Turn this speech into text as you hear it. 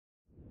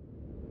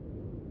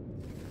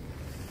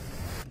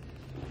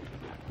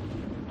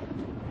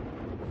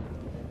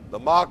The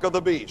mark of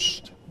the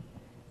beast.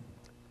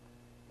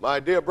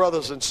 My dear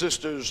brothers and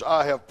sisters,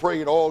 I have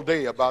prayed all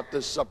day about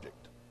this subject.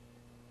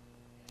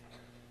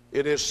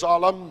 It is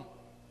solemn.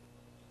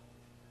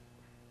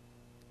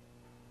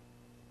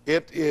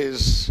 It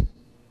is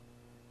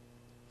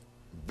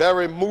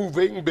very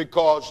moving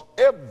because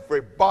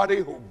everybody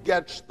who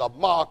gets the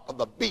mark of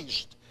the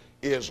beast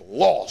is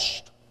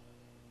lost,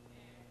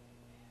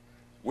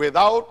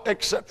 without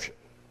exception.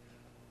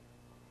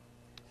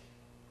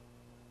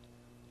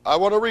 I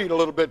want to read a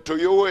little bit to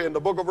you in the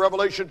book of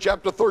Revelation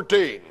chapter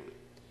 13.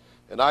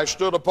 And I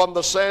stood upon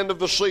the sand of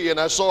the sea, and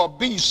I saw a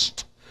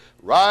beast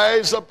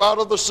rise up out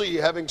of the sea,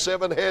 having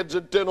 7 heads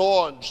and 10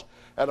 horns,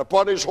 and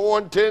upon his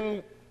horn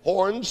 10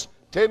 horns,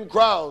 10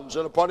 crowns,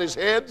 and upon his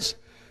heads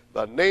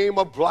the name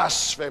of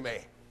blasphemy.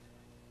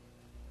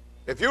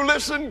 If you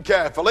listen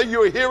carefully,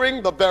 you're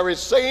hearing the very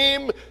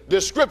same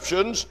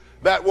descriptions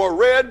that were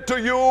read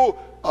to you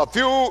a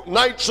few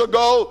nights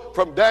ago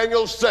from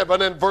Daniel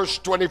 7 and verse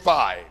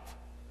 25.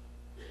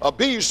 A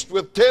beast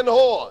with 10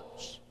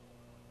 horns.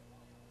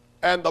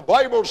 And the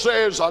Bible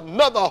says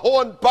another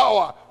horned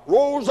power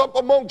rose up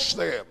amongst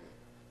them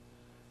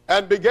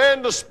and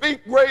began to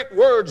speak great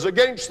words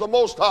against the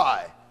Most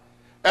High,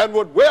 and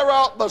would wear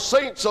out the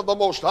saints of the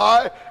Most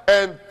High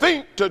and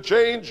think to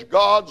change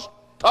God's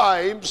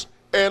times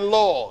and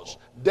laws.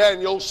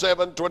 Daniel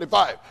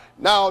 7:25.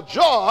 Now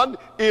John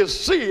is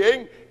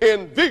seeing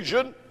in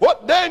vision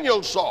what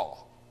Daniel saw.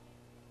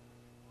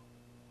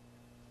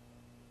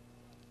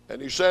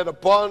 And he said,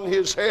 upon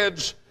his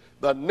heads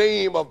the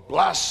name of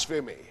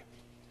blasphemy.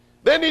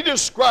 Then he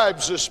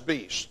describes this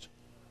beast.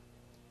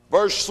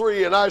 Verse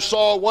 3, and I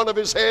saw one of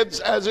his heads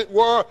as it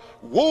were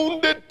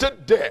wounded to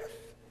death.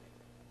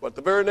 But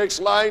the very next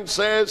line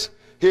says,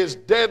 his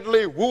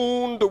deadly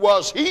wound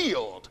was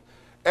healed,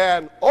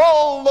 and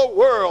all the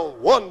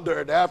world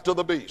wondered after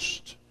the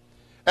beast.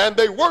 And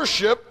they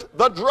worshiped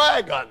the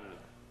dragon.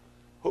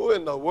 Who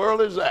in the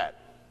world is that?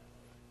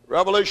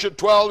 Revelation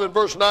 12 and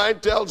verse 9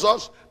 tells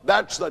us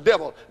that's the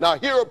devil. Now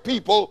here are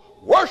people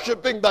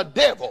worshiping the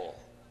devil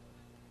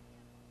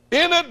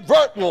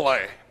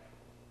inadvertently.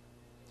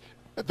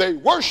 They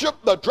worship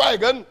the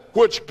dragon,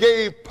 which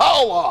gave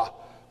power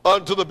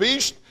unto the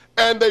beast,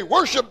 and they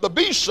worship the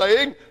beast,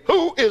 saying,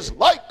 who is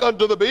like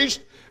unto the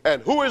beast,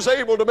 and who is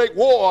able to make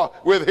war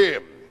with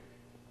him?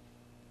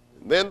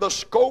 And then the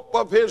scope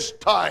of his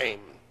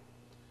time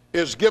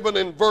is given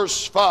in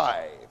verse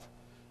 5.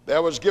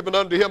 There was given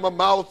unto him a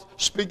mouth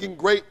speaking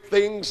great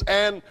things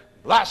and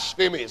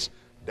blasphemies.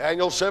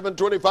 Daniel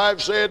 7:25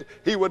 said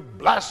he would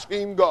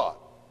blaspheme God.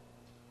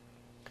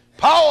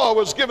 Power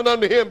was given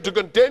unto him to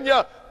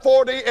continue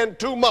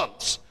 42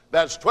 months.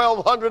 That's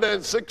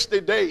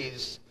 1,260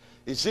 days.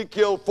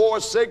 Ezekiel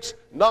 4:6,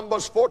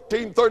 Numbers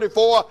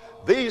 14:34.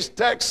 These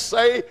texts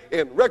say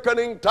in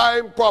reckoning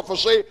time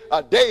prophecy,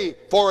 a day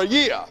for a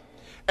year.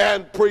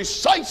 And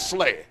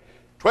precisely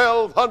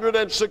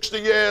 1,260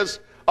 years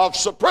of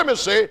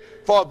supremacy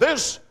for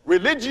this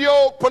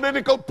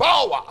religio-political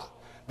power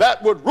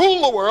that would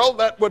rule the world,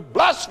 that would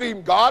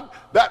blaspheme God,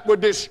 that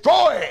would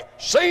destroy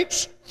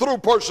saints through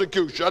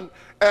persecution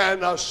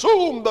and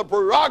assume the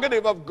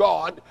prerogative of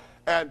God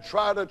and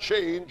try to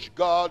change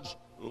God's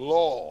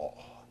law.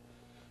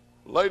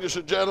 Ladies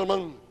and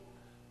gentlemen,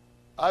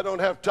 I don't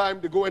have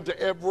time to go into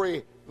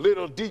every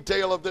little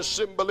detail of this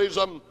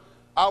symbolism.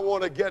 I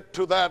want to get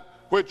to that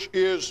which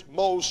is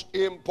most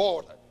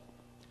important.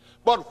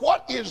 But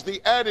what is the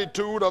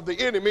attitude of the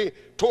enemy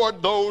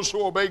toward those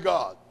who obey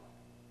God?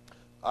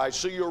 I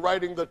see you're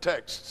writing the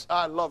texts.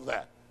 I love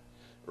that.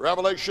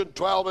 Revelation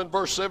 12 and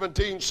verse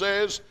 17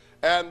 says,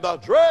 and the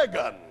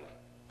dragon,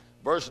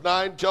 verse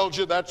 9 tells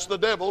you that's the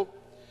devil,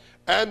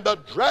 and the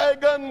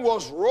dragon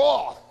was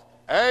wroth,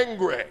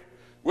 angry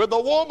with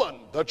the woman,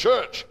 the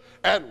church,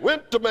 and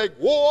went to make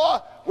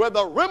war with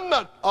the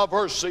remnant of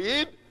her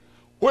seed,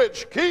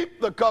 which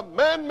keep the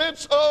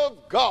commandments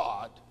of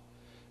God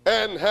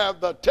and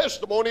have the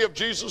testimony of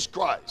Jesus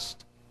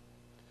Christ.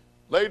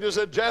 Ladies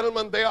and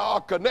gentlemen, there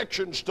are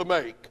connections to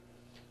make.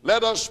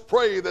 Let us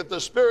pray that the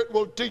Spirit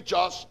will teach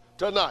us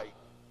tonight.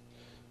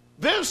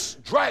 This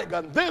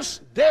dragon,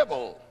 this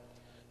devil,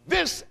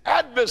 this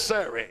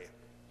adversary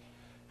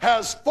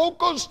has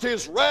focused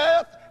his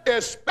wrath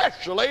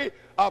especially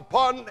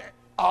upon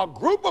a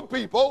group of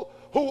people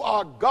who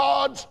are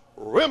God's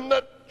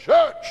remnant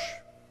church.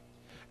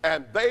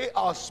 And they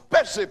are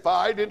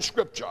specified in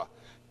Scripture,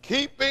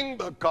 keeping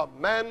the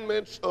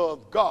commandments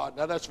of God.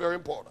 Now that's very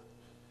important.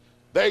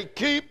 They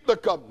keep the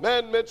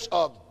commandments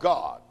of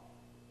God.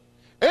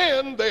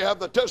 And they have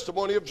the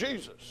testimony of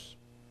Jesus.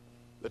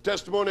 The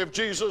testimony of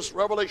Jesus,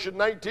 Revelation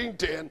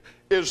 19:10,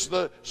 is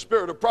the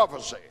spirit of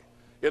prophecy.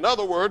 In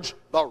other words,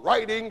 the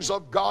writings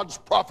of God's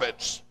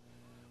prophets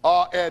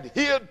are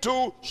adhered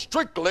to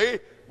strictly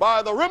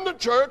by the remnant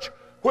church,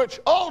 which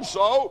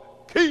also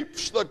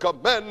keeps the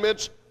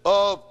commandments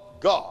of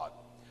God.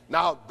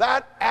 Now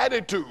that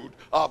attitude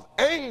of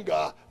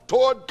anger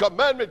toward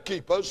commandment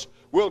keepers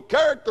will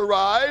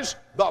characterize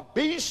the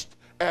beast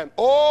and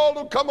all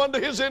who come under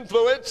his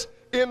influence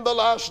in the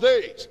last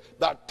days.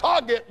 The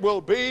target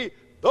will be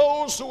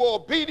those who are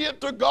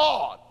obedient to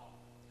God,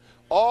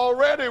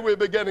 already we're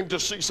beginning to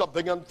see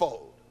something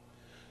unfold.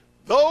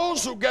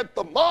 Those who get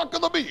the mark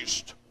of the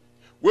beast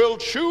will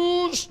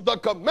choose the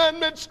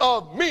commandments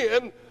of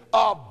men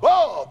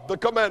above the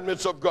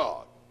commandments of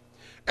God.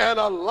 And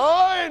a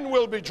line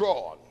will be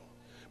drawn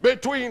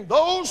between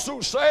those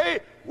who say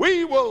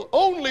we will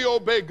only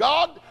obey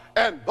God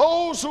and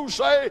those who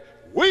say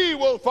we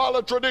will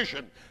follow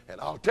tradition. And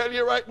I'll tell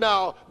you right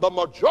now, the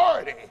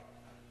majority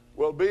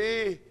will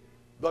be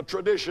the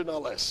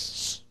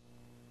traditionalists.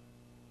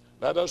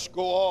 Let us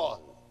go on.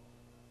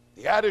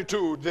 The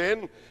attitude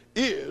then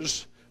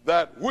is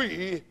that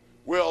we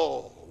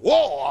will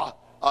war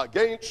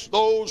against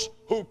those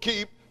who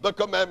keep the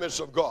commandments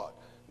of God.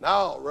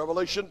 Now,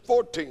 Revelation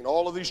 14,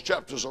 all of these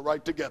chapters are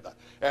right together.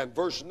 And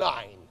verse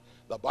 9,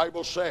 the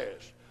Bible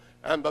says,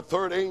 and the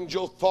third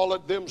angel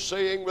followed them,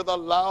 saying with a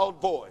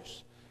loud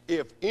voice,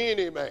 if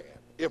any man,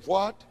 if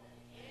what?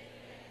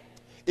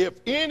 If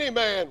any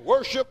man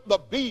worship the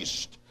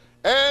beast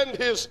and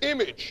his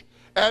image,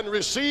 and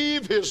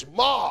receive his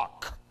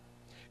mark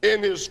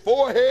in his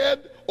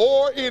forehead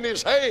or in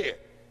his hand,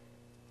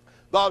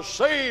 the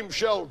same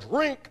shall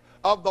drink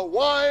of the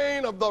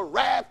wine of the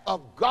wrath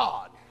of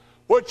God,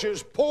 which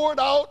is poured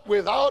out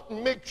without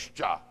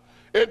mixture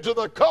into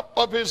the cup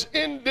of his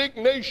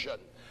indignation,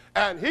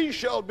 and he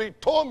shall be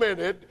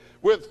tormented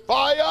with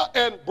fire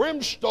and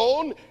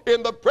brimstone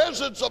in the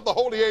presence of the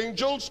holy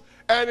angels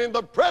and in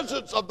the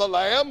presence of the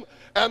Lamb,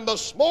 and the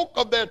smoke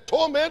of their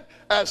torment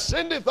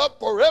ascendeth up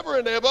forever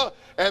and ever,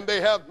 and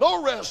they have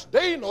no rest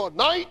day nor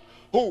night,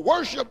 who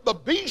worship the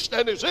beast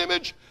and his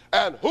image,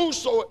 and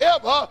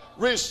whosoever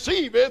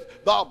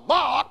receiveth the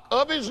mark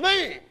of his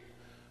name.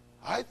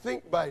 I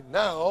think by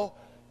now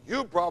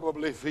you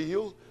probably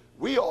feel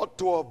we ought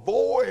to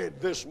avoid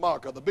this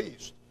mark of the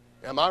beast.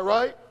 Am I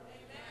right?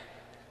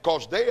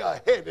 Because they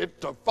are headed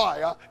to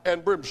fire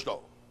and brimstone.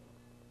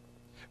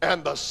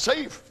 And the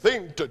safe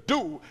thing to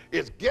do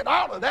is get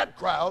out of that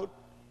crowd.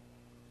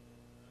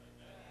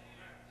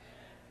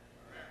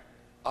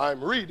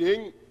 I'm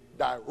reading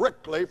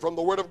directly from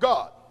the Word of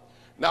God.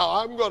 Now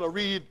I'm going to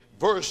read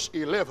verse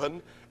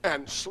 11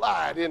 and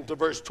slide into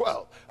verse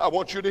 12. I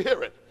want you to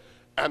hear it.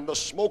 And the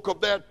smoke of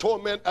their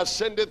torment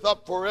ascendeth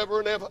up forever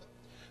and ever.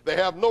 They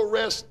have no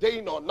rest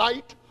day nor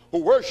night, who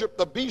worship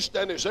the beast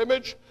and his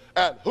image,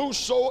 and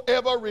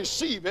whosoever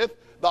receiveth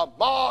the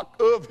mark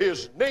of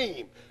his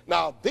name.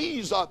 Now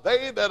these are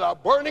they that are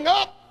burning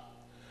up.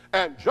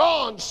 And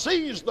John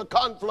sees the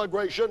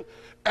conflagration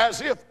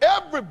as if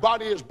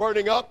everybody is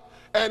burning up,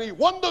 and he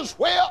wonders,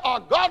 where are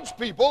God's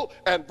people?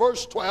 And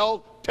verse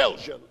 12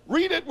 tells you.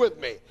 Read it with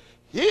me.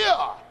 Here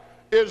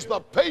is the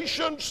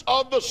patience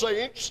of the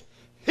saints.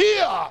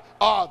 Here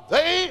are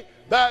they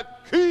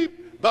that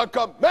keep the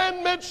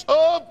commandments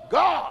of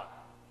God.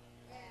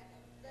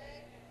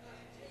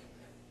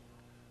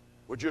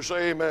 Would you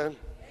say amen?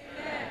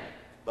 Amen.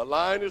 The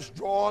line is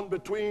drawn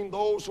between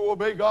those who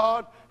obey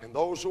God and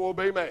those who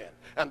obey man.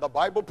 And the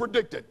Bible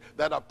predicted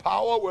that a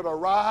power would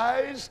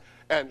arise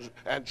and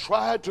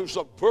try to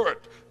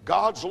subvert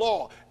God's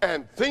law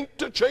and think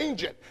to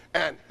change it.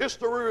 And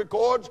history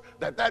records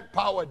that that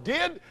power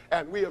did,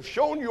 and we have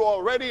shown you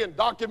already in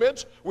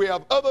documents. We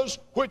have others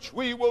which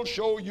we will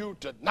show you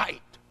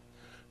tonight.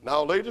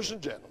 Now, ladies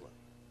and gentlemen,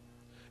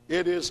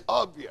 it is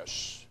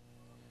obvious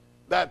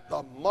that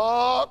the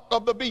mark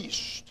of the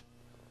beast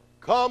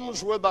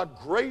comes with the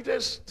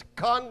greatest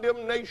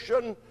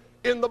condemnation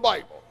in the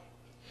Bible.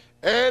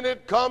 And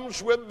it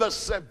comes with the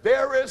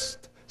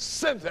severest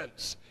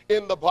sentence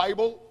in the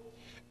Bible,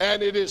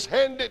 and it is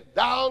handed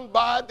down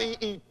by the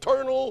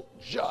eternal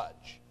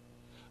judge.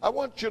 I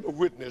want you to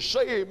witness.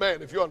 Say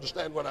amen if you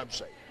understand what I'm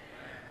saying.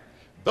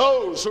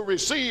 Those who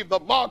receive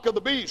the mark of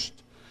the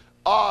beast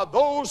are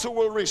those who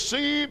will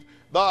receive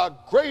the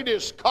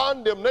greatest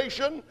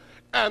condemnation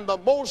and the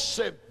most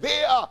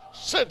severe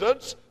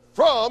sentence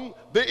from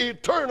the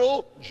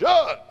eternal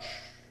judge.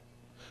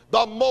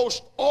 The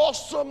most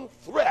awesome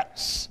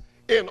threats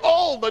in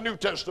all the New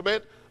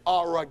Testament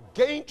are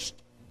against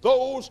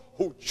those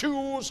who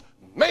choose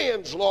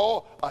man's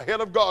law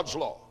ahead of God's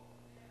law.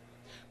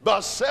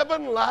 The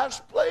 7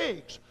 last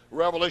plagues,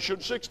 Revelation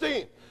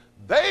 16,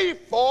 they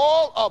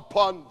fall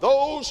upon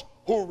those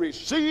who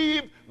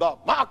receive the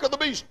mark of the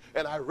beast.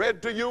 And I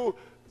read to you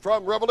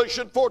from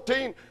Revelation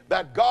 14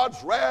 that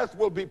God's wrath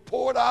will be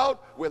poured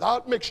out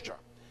without mixture.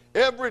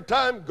 Every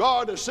time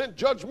God has sent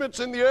judgments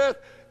in the earth,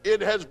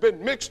 it has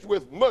been mixed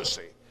with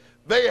mercy.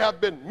 They have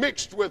been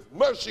mixed with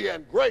mercy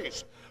and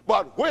grace.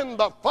 But when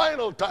the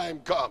final time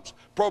comes,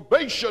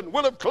 probation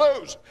will have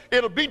closed.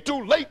 It'll be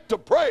too late to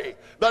pray.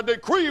 The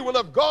decree will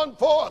have gone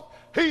forth.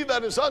 He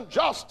that is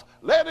unjust,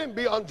 let him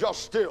be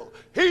unjust still.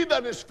 He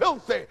that is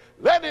filthy,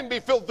 let him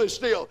be filthy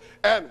still.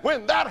 And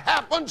when that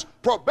happens,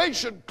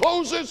 probation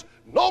closes.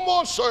 No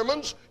more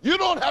sermons. You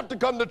don't have to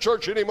come to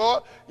church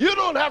anymore. You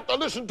don't have to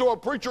listen to a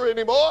preacher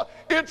anymore.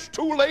 It's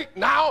too late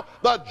now.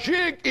 The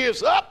jig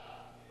is up.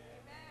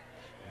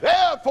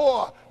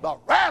 Therefore, the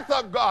wrath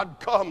of God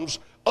comes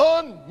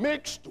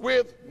unmixed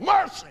with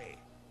mercy.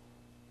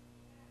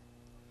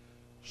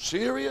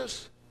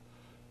 Serious?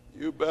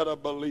 You better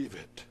believe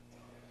it.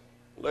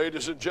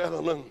 Ladies and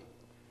gentlemen,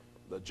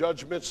 the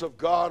judgments of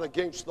God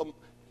against the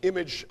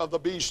image of the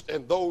beast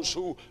and those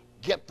who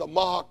get the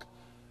mark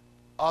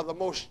are the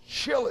most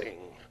chilling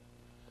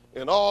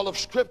in all of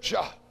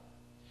Scripture.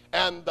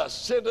 And the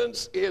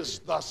sentence is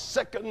the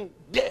second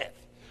death,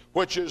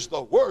 which is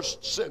the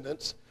worst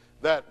sentence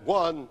that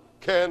one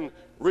can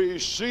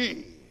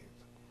receive.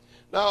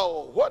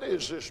 Now, what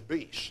is this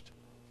beast?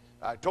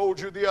 I told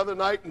you the other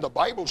night, and the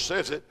Bible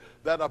says it,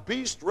 that a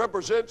beast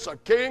represents a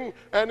king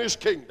and his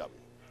kingdom,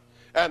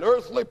 an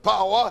earthly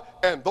power,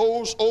 and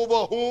those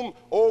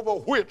over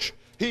which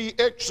he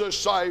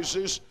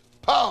exercises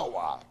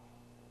power.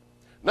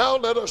 Now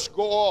let us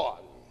go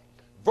on.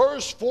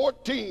 Verse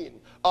 14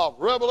 of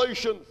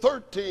Revelation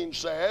 13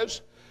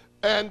 says,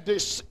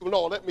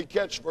 let me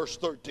catch verse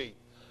 13.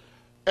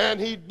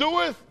 And he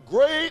doeth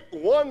great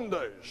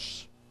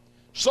wonders,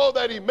 so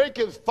that he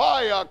maketh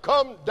fire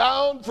come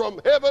down from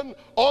heaven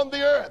on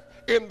the earth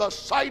in the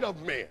sight of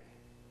men.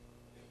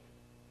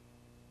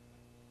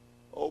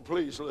 Oh,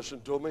 please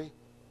listen to me.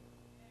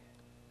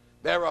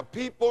 There are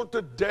people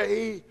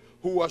today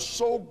who are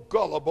so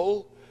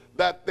gullible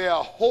that their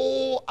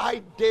whole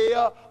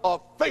idea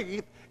of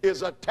faith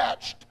is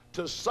attached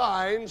to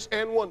signs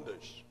and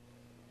wonders.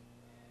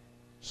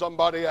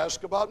 Somebody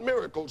asked about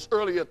miracles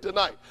earlier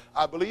tonight.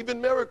 I believe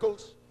in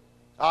miracles.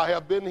 I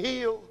have been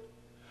healed.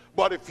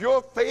 But if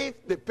your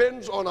faith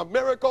depends on a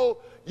miracle,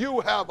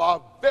 you have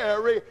a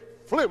very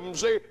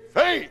flimsy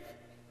faith.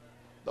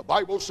 The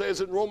Bible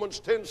says in Romans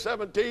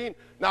 10:17,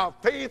 now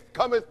faith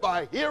cometh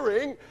by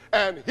hearing,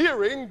 and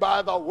hearing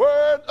by the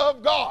word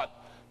of God.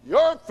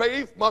 Your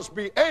faith must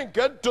be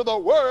anchored to the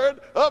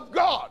word of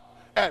God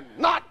and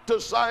not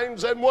to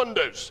signs and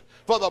wonders.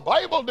 For the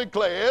Bible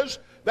declares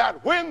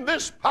that when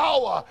this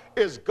power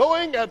is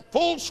going at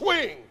full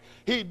swing,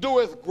 he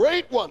doeth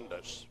great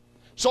wonders,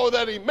 so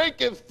that he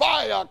maketh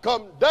fire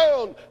come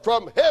down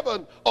from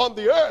heaven on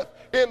the earth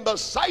in the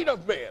sight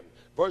of men.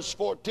 Verse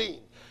 14,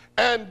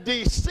 and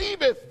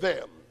deceiveth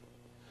them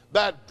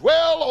that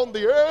dwell on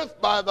the earth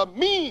by the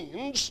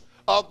means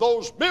of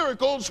those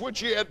miracles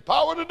which he had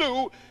power to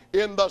do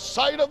in the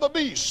sight of the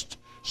beast,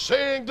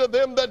 saying to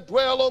them that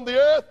dwell on the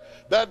earth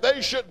that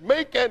they should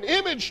make an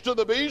image to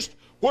the beast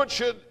which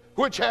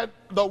had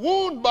the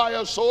wound by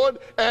a sword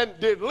and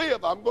did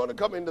live. I'm going to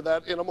come into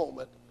that in a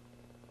moment.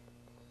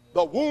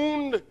 The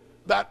wound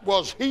that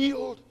was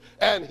healed,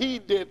 and he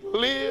did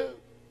live.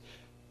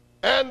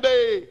 And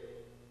they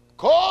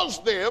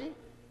caused them,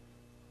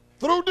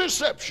 through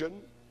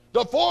deception,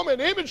 to form an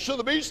image to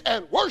the beast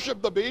and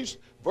worship the beast.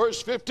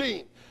 Verse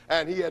 15,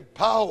 and he had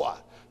power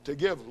to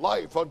give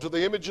life unto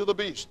the image of the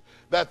beast,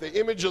 that the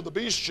image of the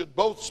beast should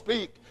both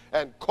speak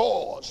and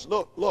cause,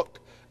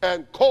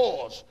 and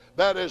cause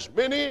that as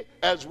many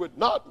as would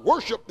not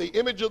worship the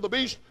image of the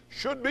beast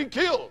should be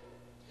killed.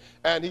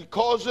 And he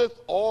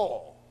causeth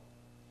all,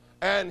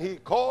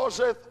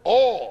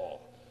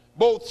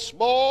 both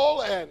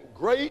small and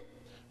great,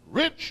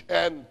 rich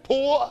and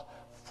poor,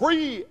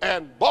 free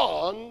and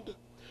bond,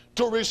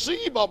 to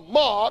receive a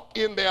mark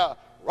in their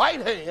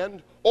right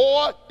hand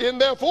or in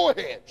their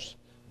foreheads.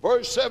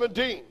 Verse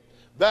 17,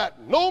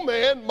 that no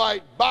man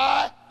might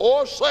buy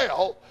or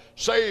sell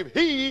save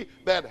he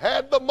that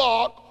had the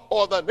mark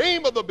or the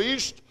name of the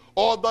beast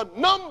or the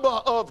number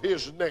of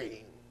his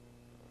name.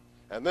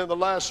 And then the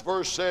last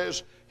verse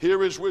says,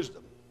 here is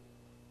wisdom.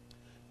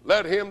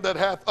 Let him that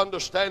hath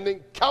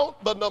understanding count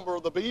the number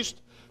of the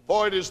beast,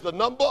 for it is the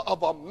number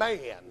of a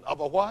man. Of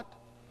a what?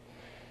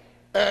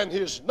 And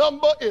his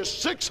number is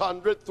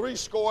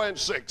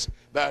 666.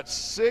 That's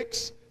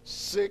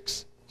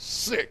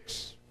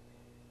 666.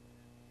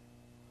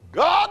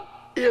 God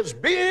is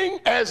being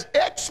as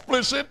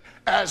explicit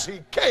as he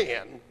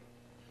can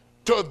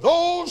to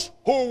those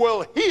who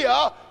will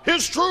hear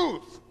his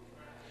truth.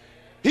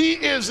 He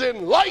is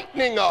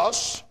enlightening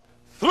us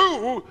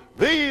through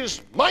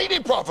these mighty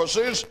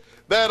prophecies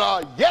that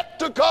are yet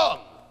to come.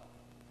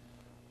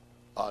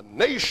 A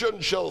nation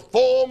shall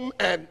form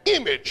an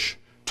image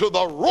to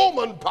the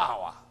Roman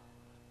power.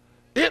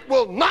 It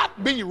will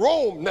not be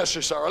Rome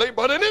necessarily,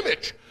 but an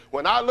image.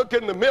 When I look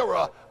in the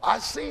mirror, I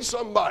see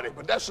somebody,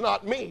 but that's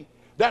not me.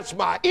 That's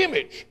my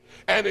image,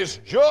 and it's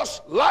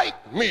just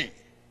like me.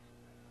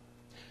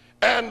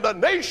 And the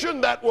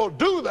nation that will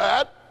do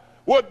that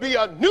would be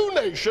a new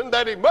nation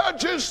that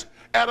emerges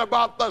at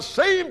about the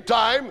same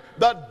time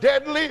the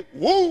deadly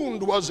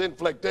wound was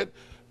inflicted.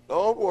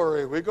 Don't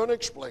worry, we're going to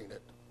explain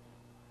it.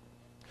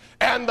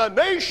 And the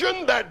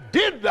nation that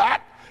did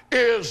that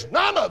is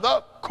none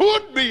other,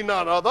 could be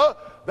none other,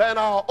 than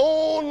our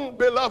own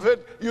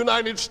beloved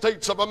United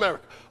States of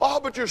America. Oh,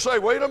 but you say,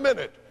 wait a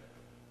minute.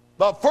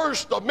 The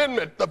First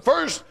Amendment, the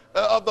first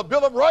of the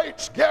Bill of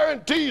Rights,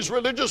 guarantees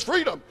religious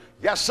freedom.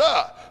 Yes,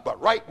 sir.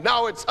 But right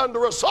now it's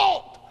under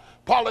assault.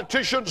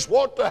 Politicians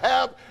want to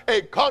have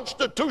a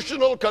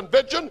constitutional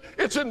convention.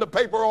 It's in the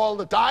paper all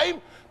the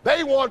time.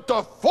 They want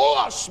to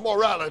force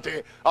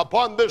morality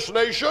upon this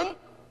nation.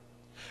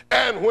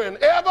 And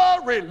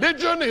whenever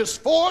religion is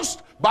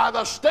forced by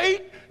the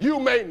state, you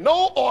may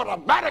know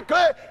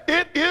automatically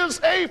it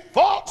is a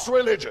false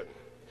religion.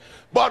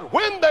 But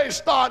when they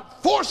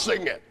start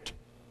forcing it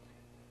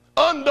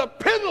under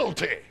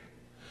penalty,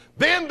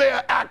 then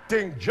they're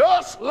acting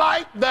just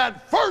like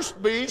that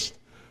first beast,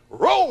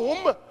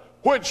 Rome,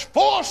 which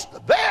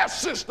forced their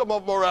system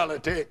of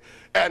morality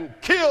and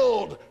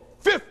killed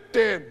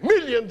 50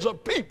 millions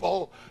of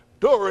people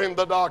during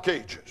the Dark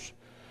Ages.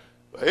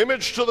 The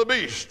image to the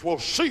beast will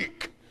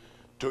seek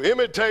to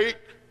imitate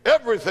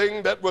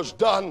everything that was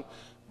done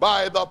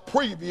by the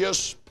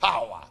previous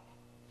power.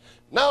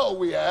 Now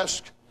we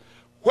ask,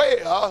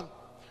 where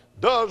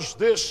does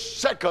this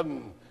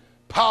second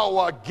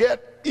power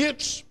get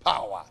its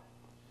power?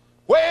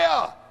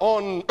 Where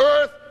on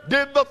earth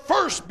did the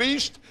first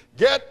beast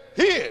get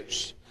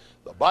his?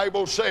 The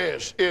Bible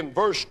says in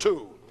verse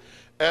 2,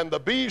 and the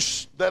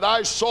beast that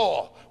I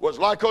saw was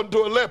like unto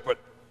a leopard.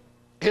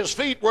 His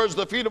feet were as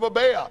the feet of a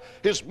bear.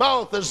 His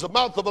mouth is the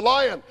mouth of a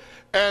lion.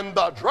 And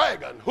the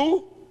dragon,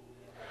 who?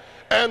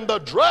 And the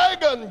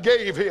dragon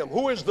gave him,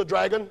 who is the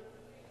dragon?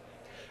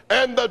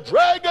 And the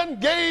dragon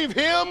gave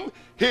him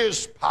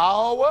his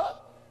power,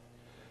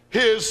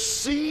 his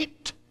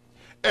seat,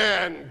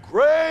 and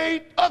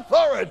great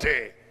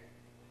authority.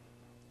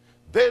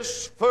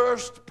 This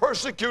first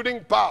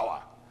persecuting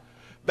power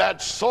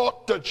that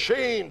sought to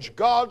change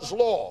God's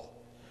law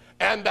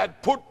and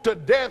that put to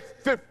death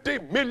 50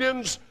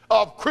 millions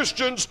of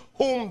Christians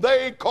whom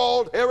they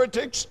called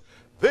heretics,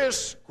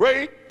 this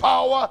great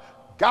power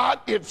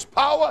got its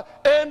power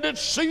and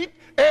its seat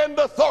and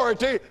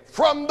authority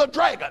from the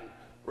dragon.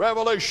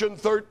 Revelation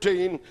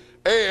 13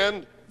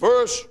 and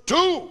verse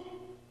 2.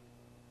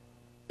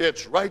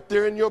 It's right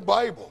there in your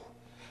Bible.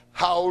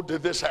 How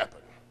did this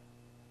happen?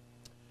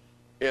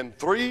 In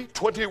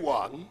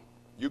 3:21,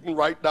 you can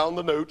write down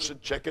the notes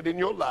and check it in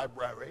your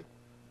library.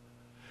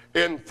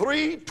 In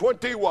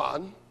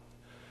 3:21,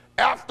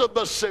 after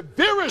the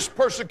severest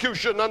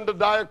persecution under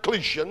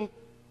Diocletian,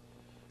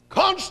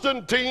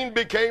 Constantine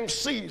became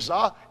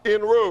Caesar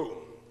in Rome.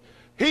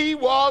 He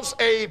was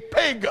a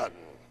pagan.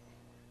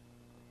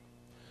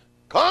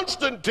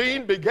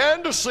 Constantine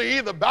began to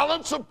see the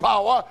balance of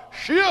power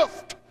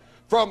shift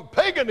from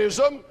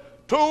paganism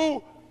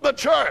to the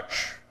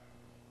church.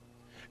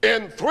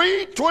 In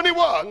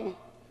 321,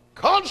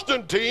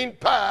 Constantine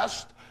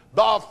passed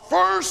the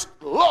first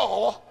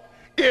law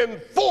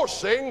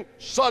enforcing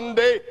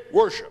Sunday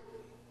worship.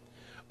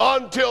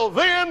 Until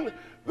then,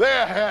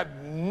 there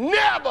had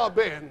never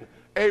been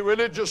a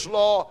religious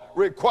law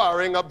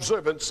requiring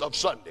observance of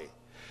Sunday.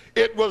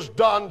 It was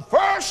done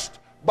first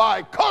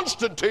by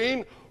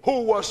Constantine,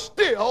 who was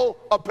still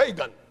a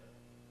pagan.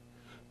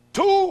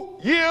 2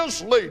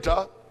 years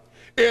later,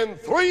 in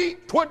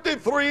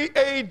 323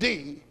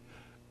 AD,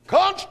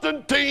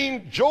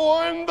 Constantine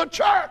joined the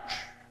church.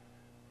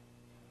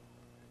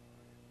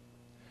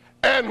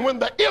 And when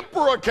the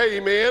emperor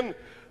came in,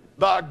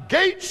 the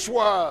gates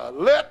were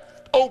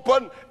let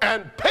open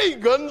and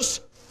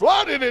pagans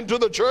flooded into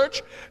the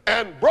church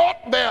and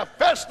brought their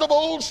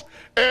festivals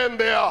and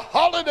their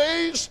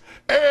holidays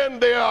and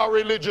their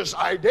religious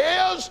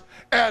ideas,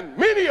 and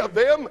many of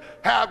them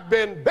have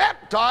been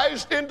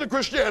baptized into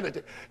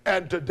Christianity.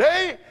 And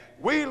today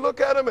we look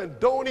at them and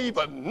don't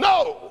even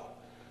know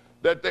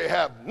that they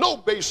have no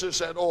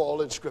basis at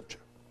all in Scripture.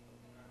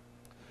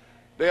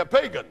 They are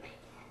pagan.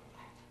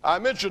 I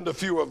mentioned a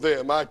few of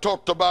them. I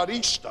talked about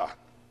Easter.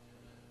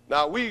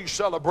 Now, we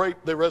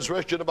celebrate the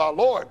resurrection of our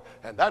Lord,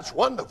 and that's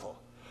wonderful.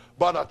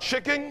 But a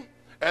chicken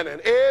and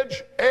an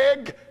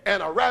egg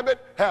and a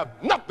rabbit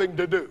have nothing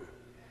to do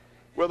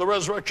with the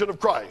resurrection of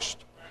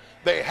Christ.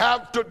 They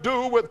have to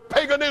do with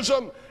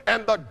paganism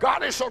and the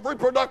goddess of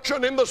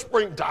reproduction in the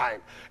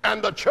springtime.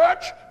 And the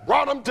church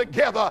brought them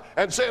together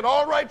and said,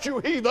 all right, you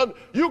heathen,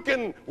 you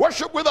can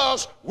worship with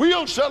us.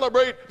 We'll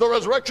celebrate the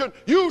resurrection.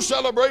 You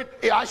celebrate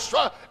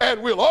Easter,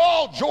 and we'll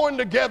all join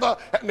together.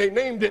 And they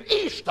named it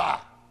Easter.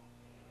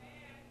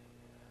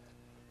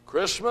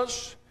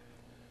 Christmas,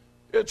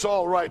 it's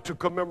all right to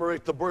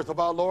commemorate the birth of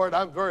our Lord.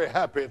 I'm very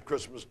happy at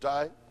Christmas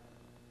time.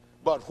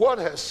 But what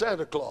has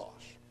Santa Claus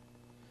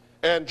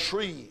and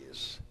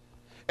trees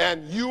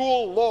and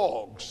Yule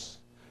logs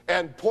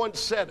and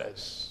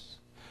poinsettias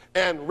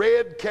and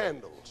red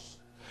candles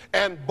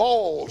and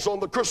balls on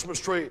the Christmas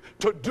tree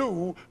to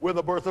do with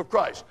the birth of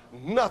Christ?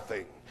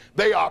 Nothing.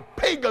 They are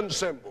pagan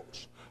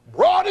symbols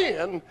brought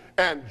in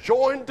and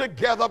joined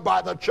together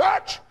by the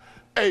church,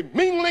 a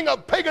mingling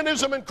of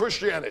paganism and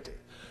Christianity.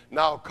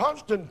 Now,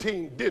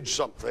 Constantine did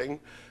something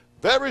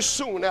very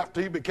soon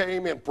after he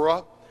became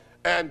emperor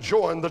and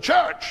joined the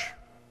church.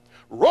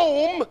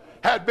 Rome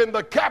had been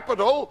the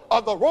capital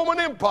of the Roman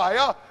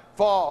Empire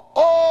for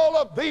all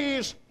of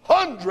these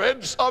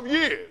hundreds of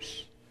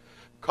years.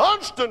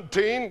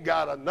 Constantine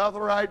got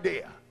another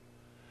idea.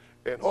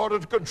 In order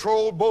to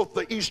control both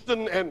the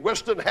eastern and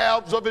western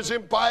halves of his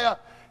empire,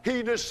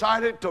 he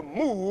decided to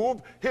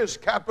move his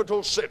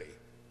capital city.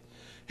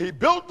 He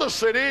built the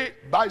city,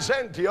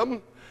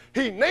 Byzantium.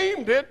 He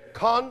named it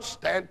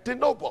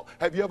Constantinople.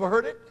 Have you ever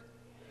heard it?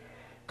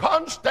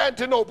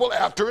 Constantinople,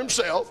 after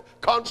himself,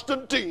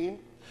 Constantine.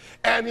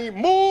 and he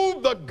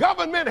moved the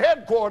government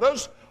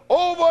headquarters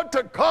over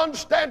to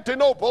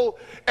Constantinople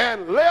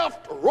and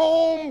left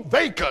Rome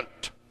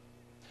vacant.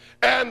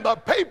 And the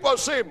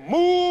papacy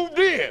moved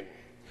in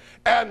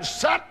and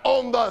sat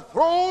on the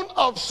throne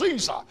of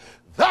Caesar.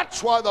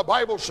 That's why the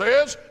Bible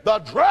says the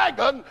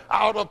dragon,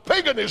 out of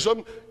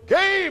paganism,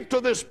 gave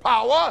to this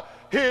power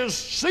his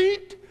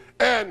seat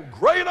and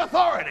great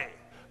authority.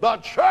 The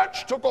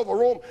church took over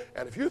Rome.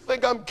 And if you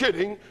think I'm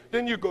kidding,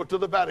 then you go to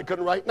the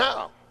Vatican right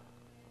now.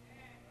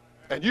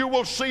 And you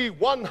will see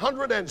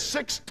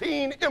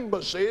 116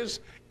 embassies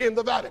in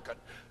the Vatican.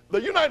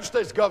 The United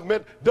States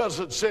government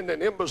doesn't send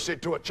an embassy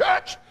to a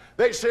church.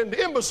 They send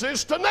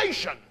embassies to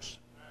nations.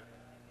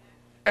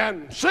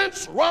 And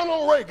since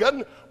Ronald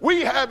Reagan,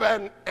 we have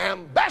an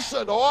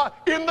ambassador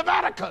in the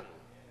Vatican,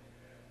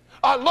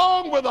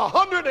 along with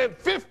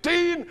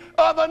 115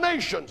 other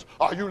nations.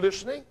 Are you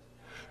listening?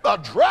 The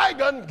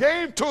dragon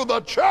gave to the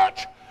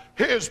church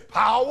his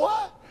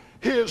power,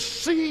 his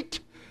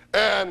seat,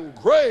 and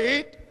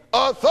great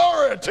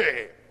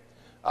authority.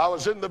 I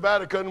was in the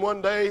Vatican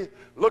one day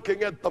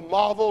looking at the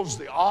marvels,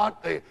 the art.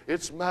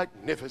 It's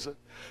magnificent.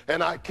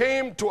 And I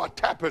came to a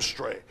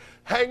tapestry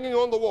hanging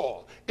on the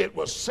wall. It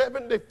was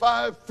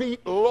 75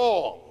 feet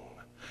long.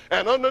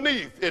 And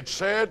underneath it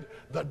said,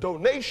 the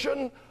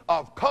donation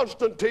of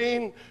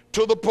Constantine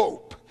to the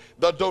Pope.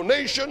 The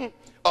donation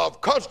of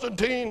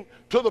Constantine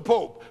to the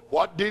Pope.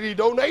 What did he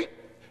donate?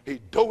 He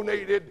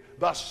donated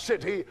the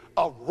city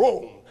of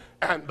Rome.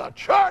 And the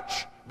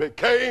church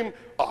became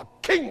a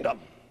kingdom.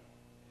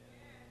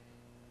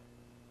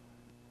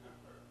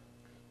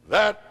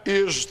 That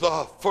is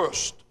the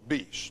first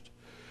beast.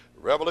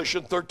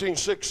 Revelation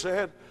 13:6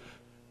 said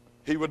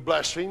he would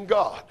blaspheme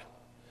God.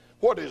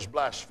 What is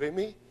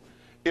blasphemy?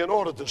 In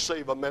order to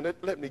save a minute,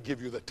 let me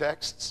give you the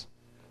texts.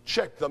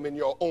 Check them in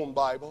your own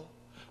Bible.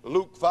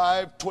 Luke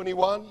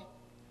 5:21,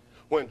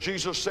 when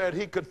Jesus said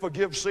he could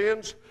forgive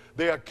sins,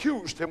 they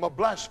accused him of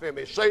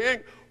blasphemy,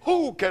 saying,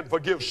 who can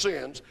forgive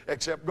sins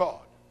except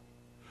God?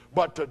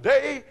 But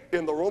today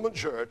in the Roman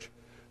church,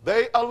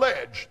 they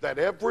allege that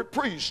every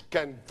priest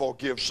can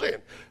forgive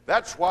sin.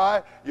 That's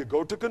why you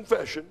go to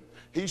confession.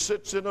 He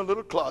sits in a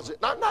little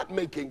closet. Now, I'm not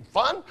making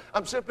fun.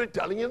 I'm simply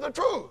telling you the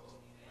truth.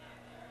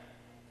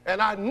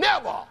 And I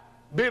never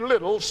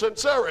belittle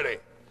sincerity.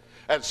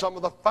 And some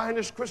of the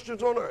finest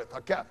Christians on earth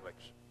are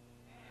Catholics.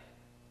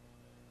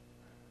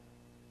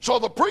 So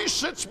the priest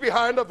sits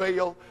behind a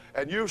veil,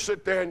 and you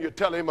sit there and you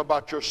tell him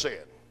about your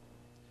sin.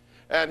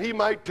 And he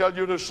might tell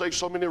you to say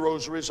so many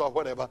rosaries or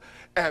whatever.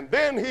 And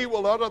then he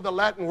will utter the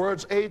Latin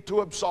words, e tu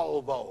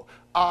absolvo.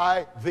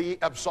 I thee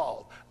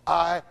absolve.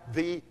 I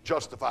thee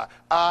justify.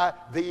 I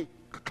thee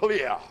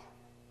clear.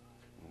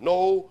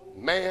 No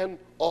man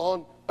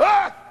on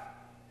earth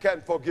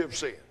can forgive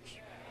sins.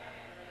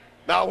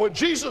 Now, when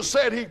Jesus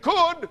said he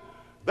could,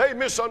 they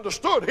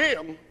misunderstood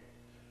him.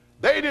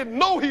 They didn't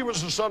know he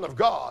was the Son of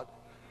God.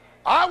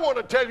 I want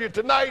to tell you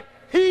tonight,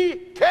 he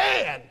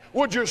can.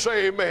 Would you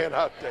say amen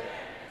out there?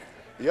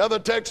 The other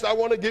text I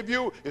want to give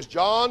you is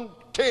John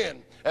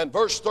 10 and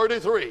verse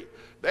 33.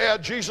 There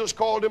Jesus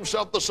called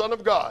himself the Son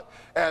of God,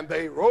 and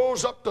they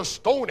rose up to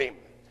stone him.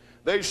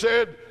 They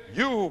said,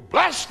 you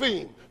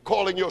blaspheme,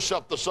 calling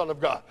yourself the Son of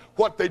God.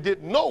 What they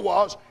didn't know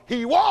was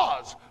he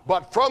was.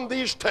 But from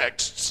these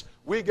texts,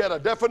 we get a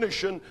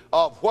definition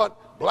of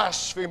what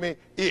blasphemy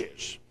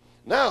is.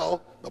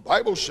 Now, the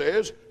Bible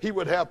says he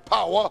would have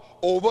power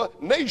over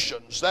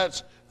nations.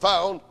 That's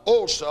found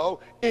also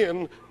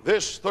in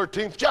this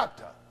 13th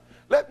chapter.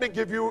 Let me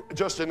give you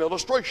just an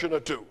illustration or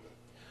two.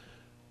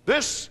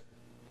 This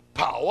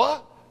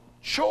power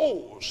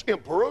chose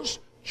emperors,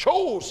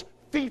 chose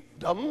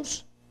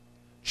fiefdoms,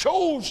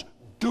 chose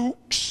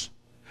dukes,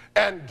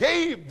 and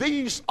gave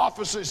these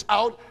offices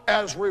out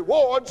as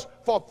rewards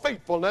for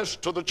faithfulness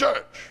to the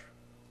church.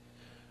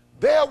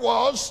 There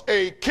was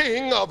a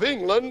king of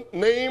England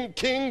named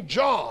King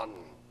John.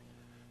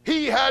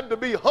 He had to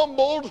be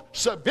humbled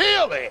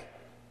severely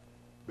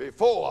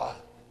before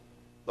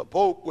the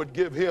Pope would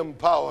give him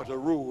power to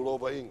rule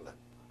over England.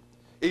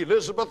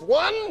 Elizabeth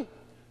I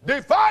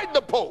defied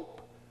the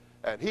Pope,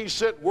 and he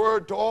sent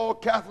word to all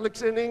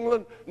Catholics in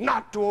England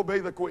not to obey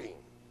the Queen.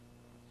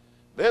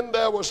 Then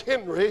there was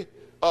Henry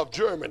of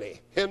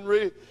Germany.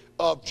 Henry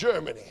of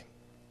Germany.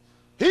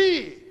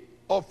 He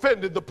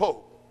offended the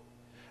Pope,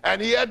 and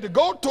he had to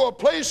go to a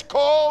place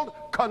called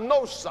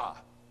Canossa.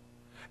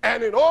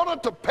 And in order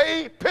to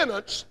pay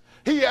penance,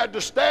 he had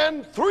to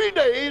stand 3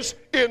 days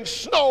in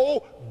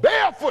snow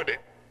barefooted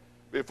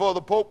before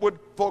the Pope would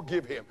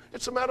forgive him.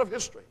 It's a matter of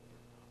history.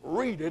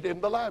 Read it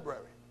in the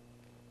library.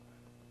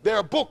 There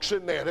are books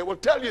in there that will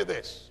tell you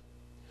this.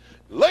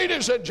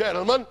 Ladies and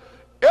gentlemen,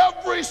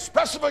 every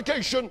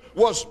specification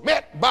was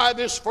met by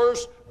this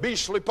first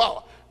beastly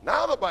power.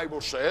 Now the Bible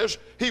says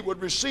he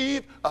would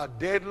receive a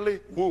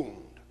deadly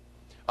wound.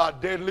 A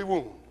deadly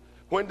wound.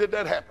 When did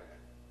that happen?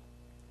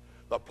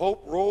 The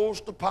Pope rose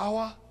to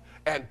power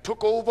and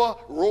took over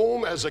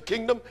Rome as a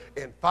kingdom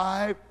in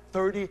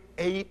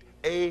 538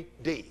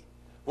 A.D.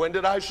 When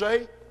did I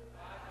say?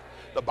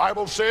 The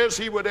Bible says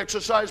he would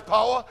exercise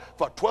power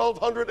for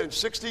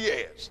 1,260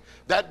 years.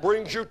 That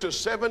brings you to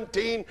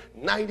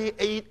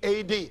 1798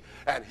 AD.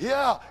 And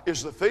here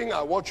is the thing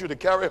I want you to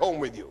carry home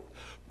with you.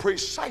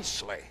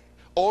 Precisely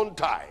on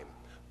time,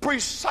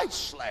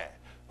 precisely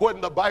when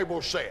the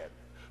Bible said,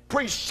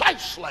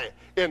 precisely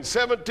in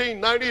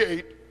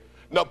 1798,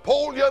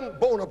 Napoleon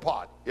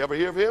Bonaparte, you ever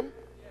hear of him?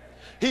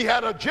 He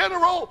had a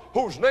general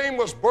whose name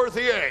was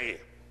Berthier.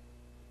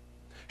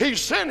 He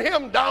sent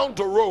him down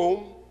to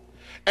Rome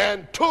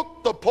and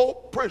took the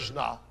Pope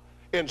prisoner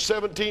in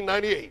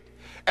 1798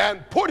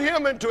 and put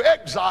him into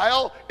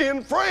exile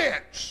in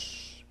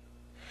France.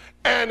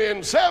 And in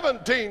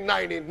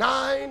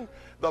 1799,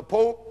 the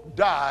Pope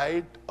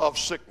died of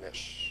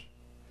sickness.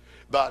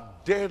 The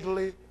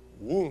deadly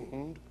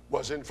wound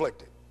was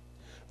inflicted.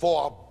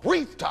 For a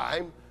brief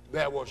time,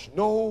 there was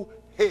no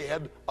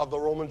head of the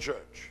Roman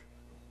Church.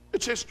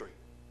 It's history.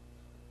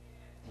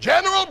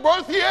 General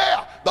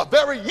Berthier, the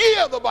very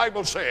year the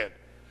Bible said,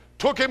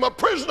 took him a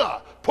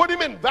prisoner, put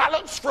him in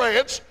Valence,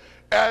 France,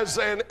 as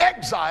an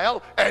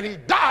exile, and he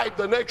died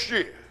the next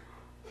year.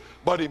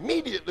 But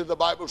immediately the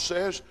Bible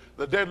says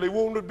the deadly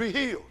wound would be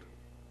healed.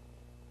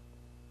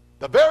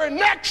 The very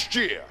next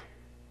year,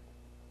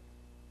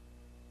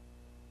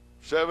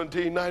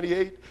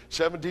 1798,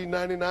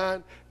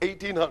 1799,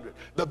 1800,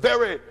 the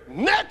very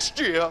next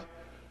year,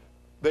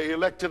 they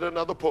elected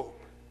another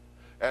pope,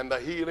 and the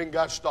healing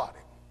got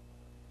started.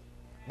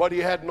 But he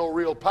had no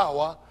real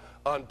power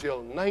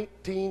until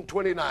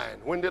 1929.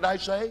 When did I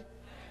say?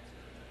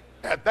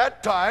 At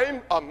that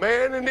time, a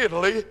man in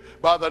Italy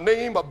by the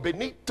name of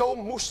Benito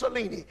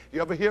Mussolini,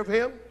 you ever hear of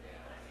him?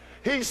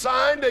 He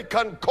signed a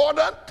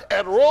concordat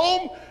at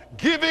Rome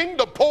giving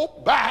the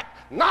Pope back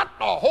not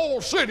a whole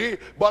city,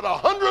 but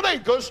 100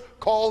 acres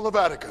called the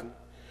Vatican.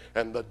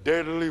 And the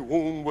deadly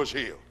wound was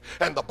healed.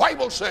 And the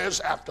Bible says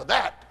after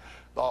that,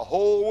 the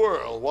whole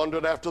world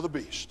wondered after the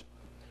beast.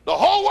 The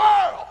whole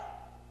world.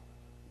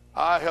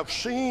 I have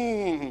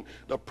seen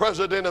the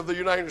President of the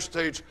United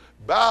States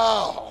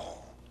bow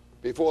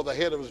before the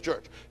head of his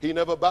church. He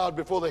never bowed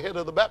before the head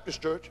of the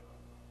Baptist church,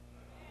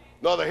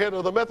 nor the head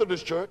of the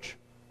Methodist church,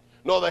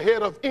 nor the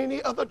head of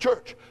any other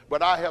church.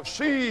 But I have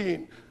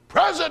seen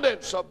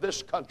presidents of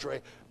this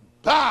country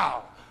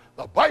bow.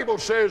 The Bible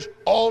says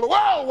all the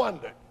world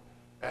wondered.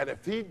 And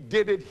if he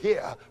did it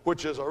here,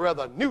 which is a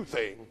rather new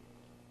thing,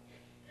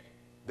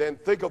 then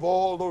think of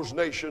all those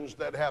nations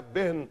that have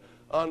been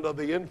under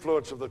the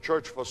influence of the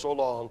church for so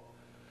long.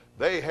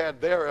 They had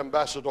their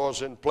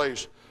ambassadors in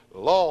place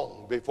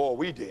long before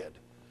we did.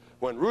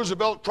 When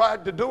Roosevelt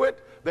tried to do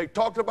it, they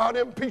talked about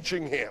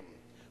impeaching him.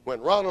 When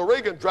Ronald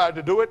Reagan tried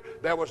to do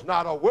it, there was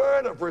not a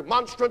word of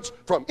remonstrance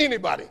from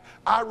anybody.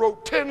 I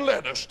wrote 10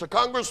 letters to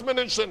congressmen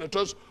and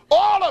senators.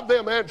 All of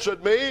them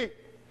answered me.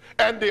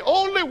 And the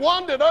only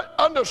one that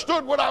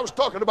understood what I was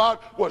talking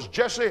about was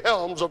Jesse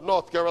Helms of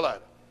North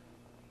Carolina.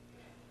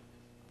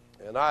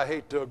 And I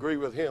hate to agree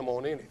with him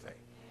on anything.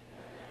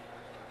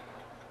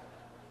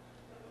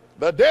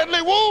 The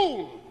deadly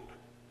wound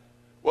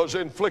was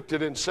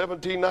inflicted in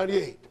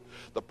 1798.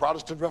 The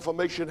Protestant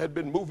Reformation had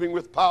been moving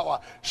with power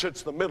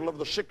since the middle of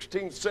the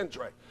 16th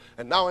century.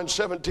 And now in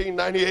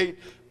 1798,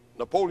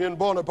 Napoleon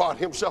Bonaparte,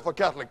 himself a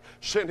Catholic,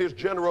 sent his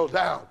general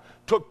down,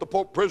 took the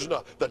Pope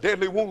prisoner. The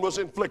deadly wound was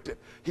inflicted.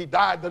 He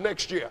died the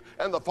next year.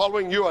 And the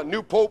following year, a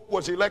new Pope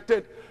was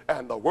elected,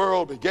 and the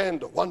world began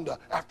to wonder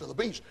after the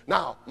beast.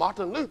 Now,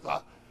 Martin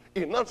Luther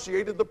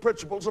enunciated the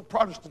principles of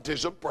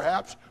Protestantism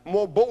perhaps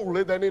more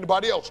boldly than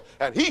anybody else.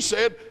 And he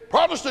said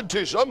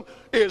Protestantism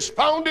is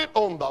founded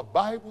on the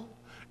Bible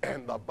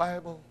and the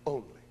Bible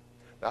only.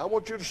 Now I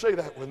want you to say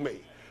that with me.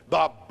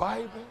 The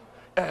Bible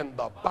and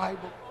the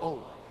Bible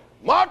only.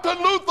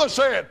 Martin Luther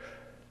said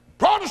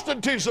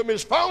Protestantism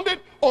is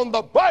founded on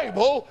the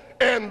Bible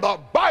and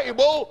the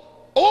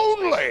Bible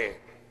only.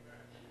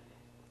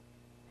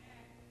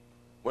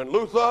 When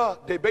Luther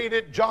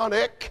debated John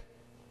Eck,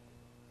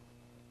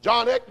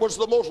 John Eck was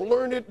the most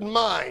learned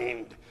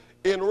mind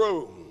in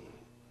Rome.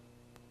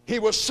 He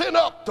was sent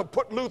up to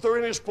put Luther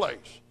in his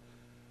place.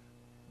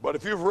 But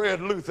if you've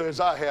read Luther as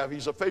I have,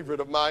 he's a favorite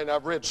of mine.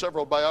 I've read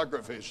several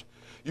biographies.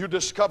 You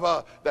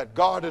discover that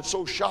God had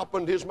so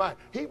sharpened his mind.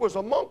 He was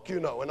a monk, you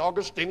know, an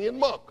Augustinian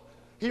monk.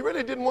 He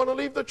really didn't want to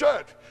leave the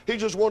church. He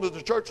just wanted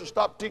the church to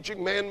stop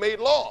teaching man-made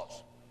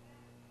laws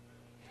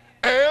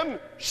and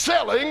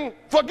selling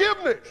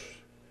forgiveness.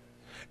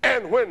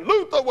 And when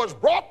Luther was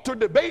brought to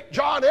debate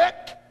John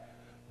Eck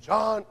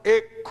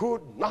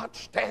could not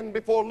stand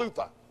before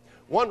Luther.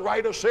 One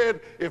writer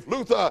said if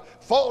Luther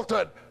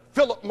faltered,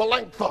 Philip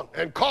Melanchthon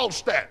and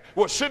Karlstadt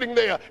were sitting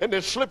there and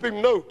they'd slip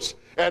him notes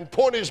and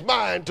point his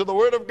mind to the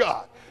Word of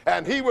God.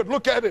 And he would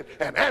look at it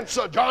and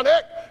answer John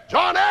Eck.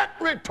 John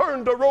Eck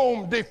returned to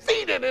Rome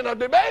defeated in a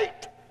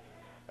debate.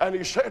 And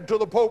he said to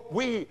the Pope,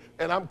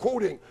 and I'm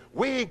quoting,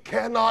 we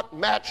cannot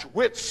match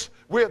wits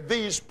with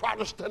these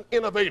Protestant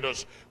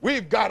innovators.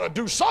 We've got to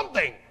do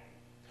something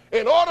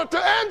in order to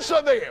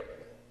answer them.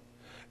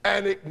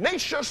 And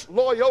Ignatius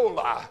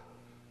Loyola,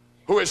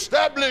 who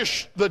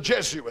established the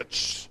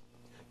Jesuits,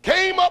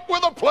 came up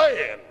with a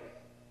plan.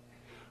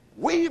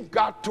 we've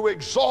got to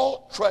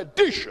exalt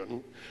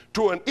tradition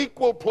to an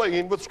equal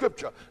plane with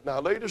Scripture. Now,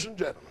 ladies and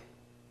gentlemen,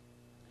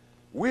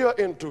 we are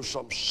into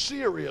some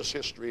serious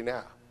history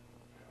now.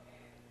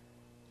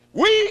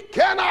 We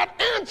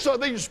cannot answer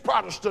these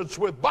Protestants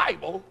with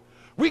Bible.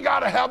 We got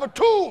to have a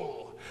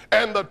tool,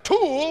 and the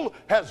tool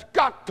has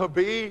got to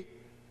be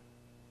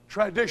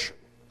tradition.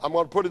 I'm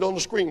going to put it on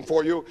the screen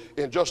for you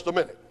in just a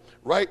minute.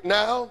 Right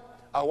now,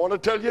 I want to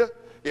tell you,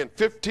 in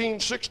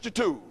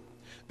 1562,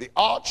 the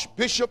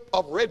Archbishop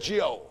of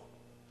Reggio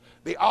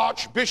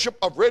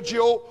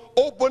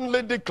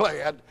openly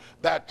declared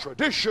that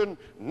tradition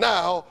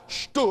now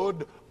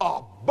stood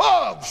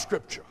above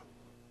Scripture.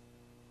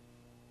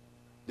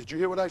 Did you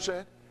hear what I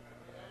said?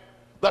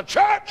 The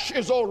church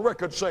is on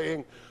record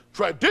saying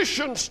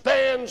tradition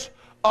stands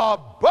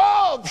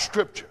above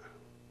Scripture.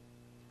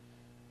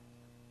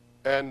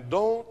 And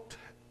don't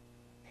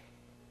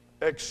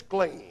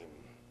exclaim,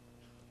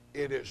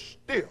 it is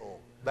still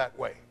that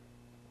way.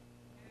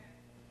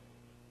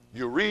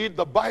 You read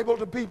the Bible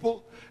to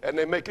people and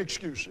they make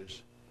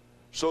excuses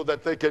so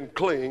that they can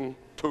cling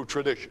to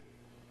tradition.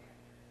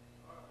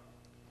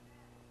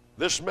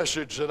 This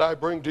message that I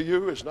bring to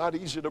you is not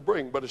easy to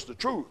bring, but it's the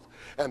truth.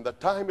 And the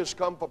time has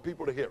come for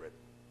people to hear it.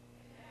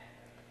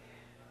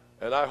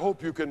 And I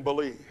hope you can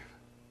believe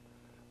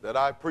that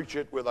I preach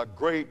it with a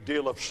great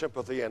deal of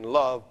sympathy and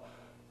love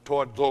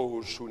toward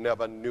those who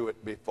never knew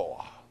it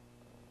before.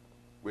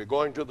 We're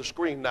going to the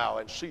screen now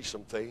and see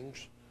some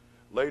things.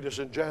 Ladies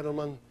and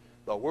gentlemen,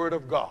 the Word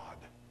of God,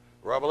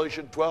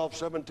 Revelation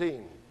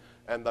 12:17,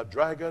 and the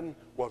dragon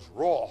was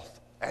wroth,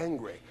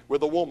 angry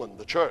with the woman,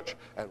 the church,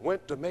 and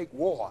went to make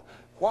war.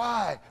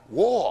 Why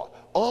war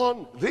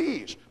on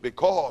these?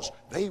 Because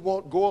they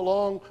won't go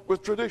along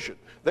with tradition.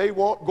 They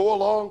won't go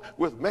along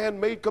with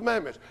man-made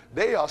commandments.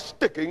 They are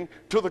sticking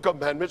to the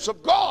commandments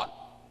of God.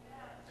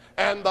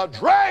 And the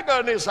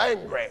dragon is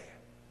angry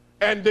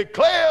and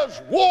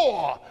declares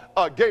war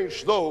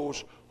against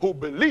those who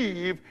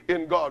believe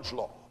in God's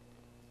law.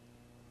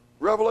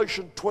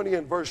 Revelation 20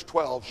 and verse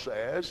 12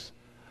 says,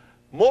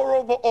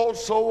 moreover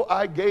also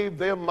I gave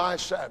them my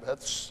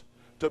Sabbaths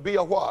to be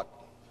a what?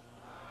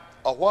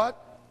 A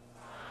what?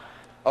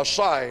 A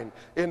sign.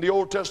 In the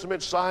Old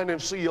Testament, sign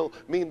and seal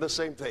mean the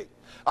same thing.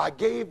 I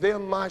gave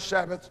them my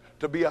Sabbaths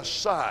to be a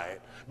sign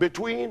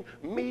between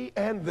me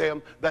and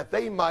them, that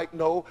they might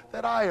know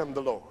that I am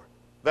the Lord,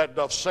 that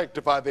doth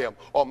sanctify them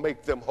or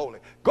make them holy.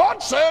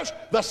 God says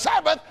the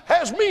Sabbath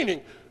has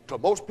meaning. To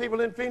most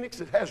people in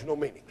Phoenix, it has no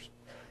meanings.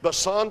 The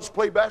Suns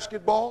play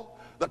basketball.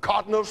 The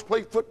Cardinals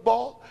play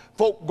football.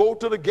 Folk go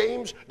to the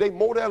games. They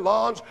mow their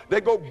lawns.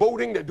 They go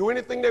boating. They do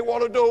anything they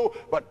want to do.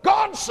 But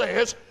God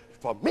says,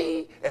 for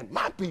me and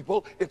my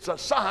people, it's a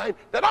sign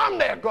that I'm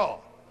their God.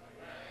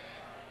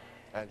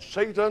 And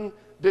Satan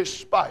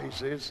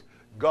despises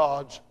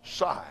God's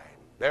sign.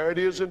 There it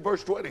is in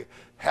verse 20.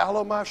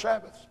 Hallow my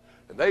Sabbaths,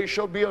 and they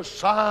shall be a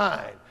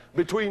sign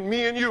between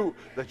me and you,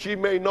 that ye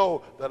may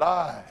know that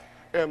I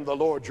am the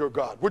Lord your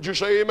God. Would you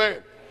say amen?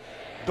 Amen.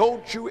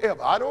 Don't you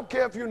ever, I don't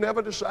care if you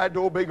never decide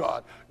to obey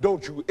God,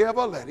 don't you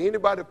ever let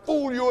anybody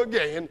fool you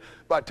again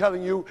by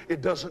telling you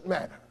it doesn't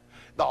matter.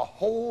 The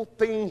whole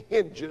thing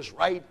hinges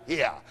right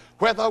here,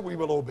 whether we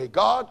will obey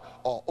God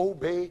or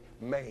obey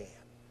man.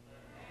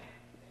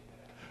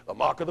 The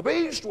mark of the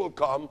beast will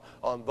come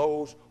on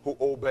those who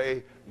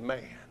obey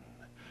man.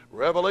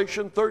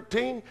 Revelation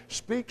 13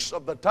 speaks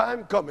of the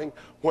time coming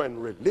when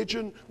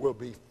religion will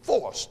be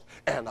forced,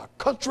 and a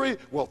country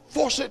will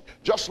force it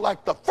just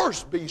like the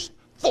first beast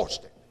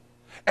forced it.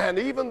 And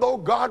even though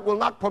God will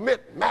not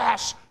permit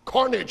mass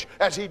carnage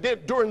as he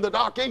did during the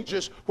Dark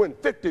Ages when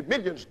 50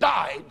 millions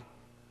died,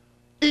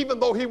 even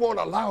though he won't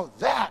allow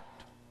that,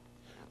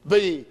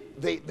 the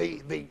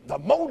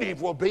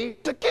motive will be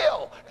to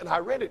kill. And I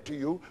read it to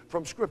you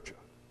from Scripture.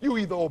 You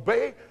either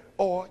obey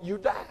or you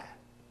die.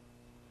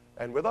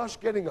 And with us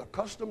getting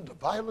accustomed to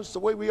violence the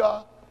way we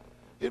are,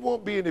 it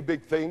won't be any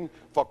big thing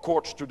for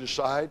courts to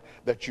decide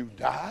that you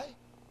die.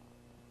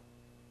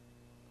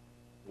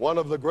 One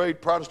of the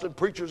great Protestant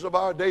preachers of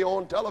our day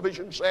on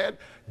television said,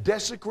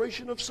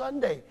 desecration of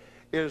Sunday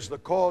is the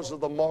cause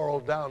of the moral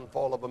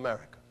downfall of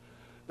America.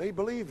 They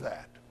believe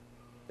that.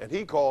 And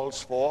he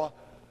calls for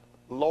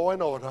law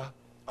and order,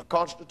 a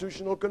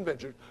constitutional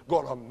convention,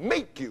 going to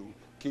make you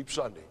keep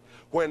Sunday.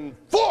 When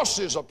force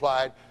is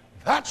applied,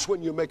 that's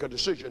when you make a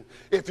decision.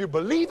 If you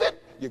believe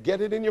it, you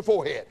get it in your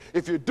forehead.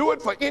 If you do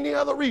it for any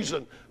other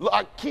reason,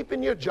 like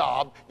keeping your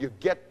job, you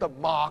get the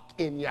mark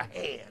in your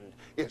hand.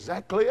 Is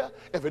that clear?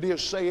 If it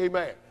is, say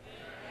amen. Amen.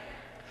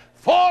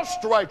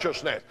 Forced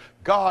righteousness.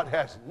 God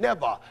has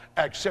never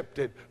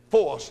accepted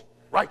forced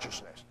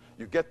righteousness.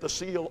 You get the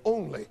seal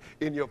only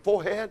in your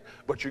forehead,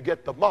 but you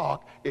get the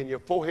mark in your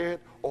forehead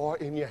or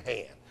in your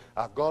hand.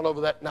 I've gone over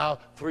that now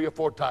 3 or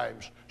 4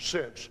 times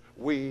since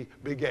we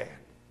began.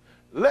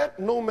 Let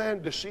no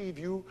man deceive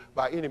you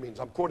by any means.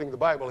 I'm quoting the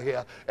Bible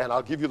here, and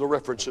I'll give you the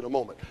reference in a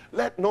moment.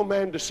 Let no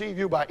man deceive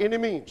you by any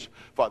means,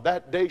 for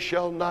that day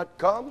shall not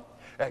come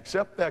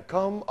except there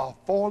come a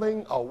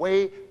falling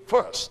away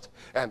first,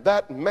 and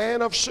that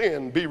man of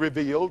sin be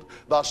revealed,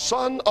 the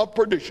son of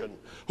perdition,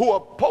 who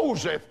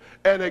opposeth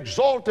and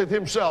exalteth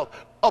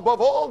himself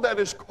above all that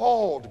is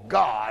called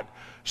God,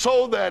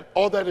 so that,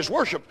 or that is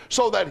worshipped,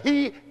 so that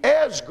he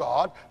as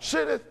God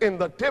sitteth in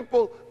the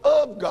temple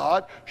of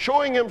God,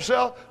 showing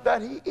himself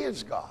that he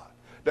is God.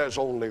 There's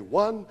only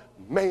one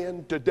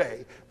man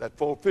today that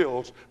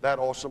fulfills that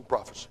awesome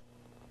prophecy.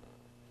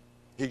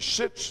 He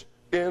sits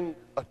in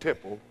a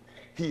temple,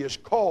 he is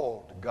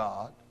called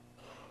God,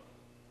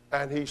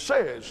 and he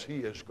says he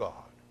is God.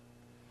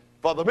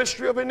 For the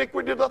mystery of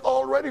iniquity doth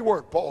already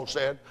work, Paul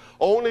said.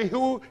 Only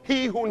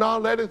he who now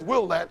letteth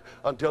will let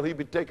until he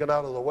be taken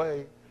out of the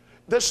way.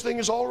 This thing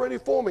is already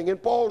forming in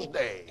Paul's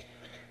day.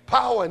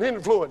 Power and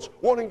influence,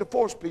 wanting to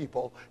force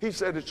people. He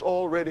said it's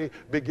already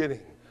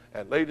beginning.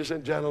 And ladies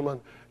and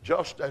gentlemen,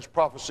 just as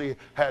prophecy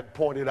had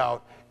pointed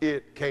out,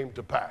 it came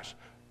to pass.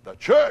 The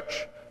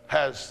church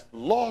has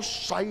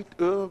lost sight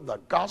of the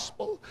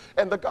gospel,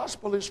 and the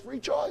gospel is free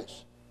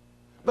choice.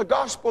 The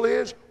gospel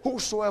is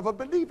whosoever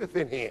believeth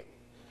in him.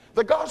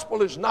 The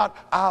gospel is not,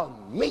 I'll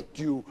make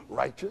you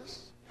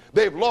righteous.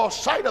 They've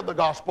lost sight of the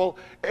gospel,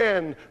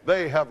 and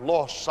they have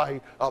lost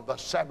sight of the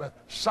Sabbath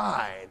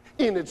sign.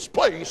 In its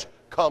place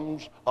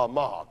comes a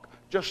mark.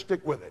 Just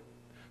stick with it.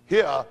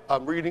 Here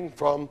I'm reading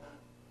from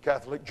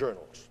Catholic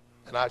journals,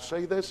 and I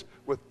say this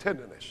with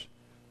tenderness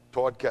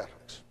toward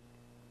Catholics.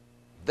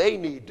 They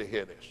need to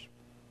hear this,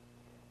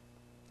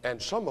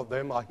 and some of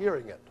them are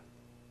hearing it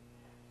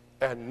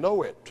and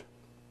know it.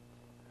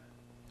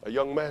 A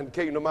young man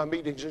came to my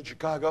meetings in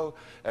Chicago,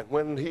 and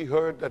when he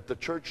heard that the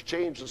church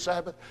changed the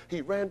Sabbath,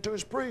 he ran to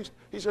his priest.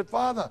 He said,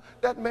 Father,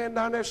 that man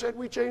down there said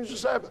we changed the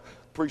Sabbath.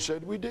 The priest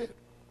said we did.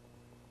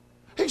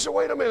 He said,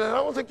 wait a minute, I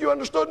don't think you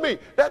understood me.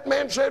 That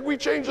man said we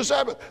changed the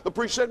Sabbath. The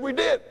priest said we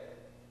did.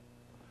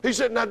 He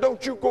said, now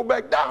don't you go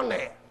back down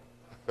there.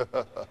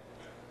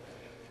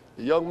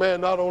 The young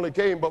man not only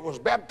came but was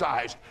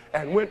baptized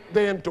and went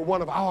then to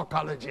one of our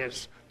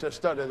colleges to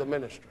study the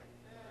ministry.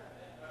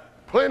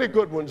 Plenty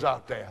good ones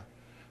out there.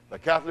 The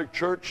Catholic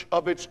Church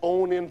of its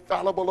own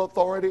infallible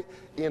authority,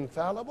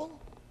 infallible?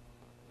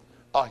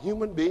 A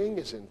human being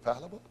is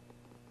infallible?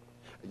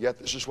 And yet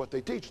this is what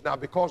they teach. Now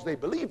because they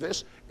believe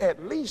this,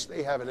 at least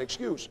they have an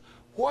excuse.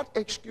 What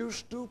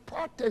excuse do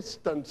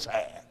Protestants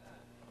have?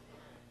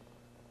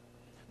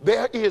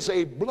 There is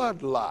a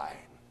bloodline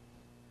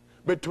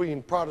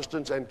between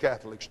Protestants and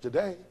Catholics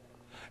today,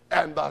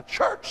 and the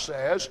church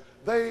says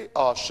they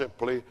are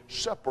simply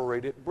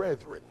separated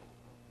brethren.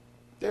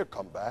 They'll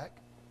come back,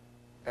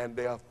 and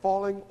they are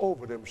falling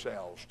over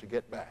themselves to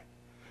get back.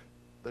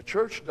 The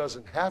church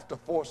doesn't have to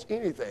force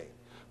anything.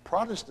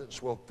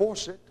 Protestants will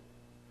force it.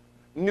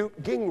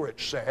 Newt Gingrich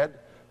said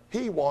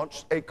he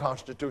wants a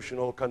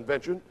constitutional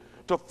convention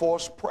to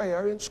force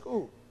prayer in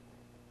school.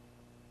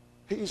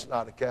 He's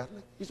not a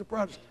Catholic, he's a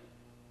Protestant.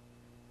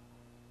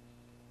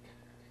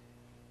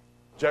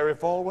 Jerry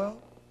Falwell,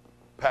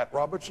 Pat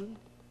Robertson,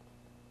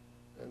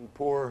 and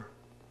poor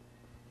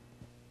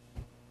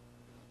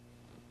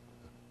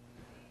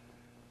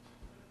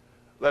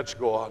let's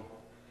go on.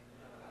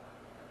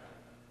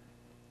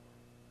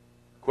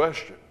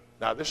 Question.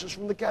 Now this is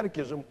from the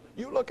Catechism.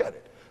 You look at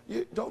it.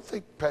 You don't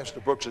think Pastor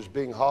Brooks is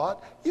being hard.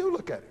 You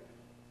look at it.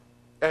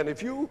 And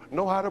if you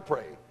know how to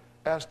pray,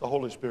 ask the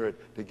Holy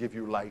Spirit to give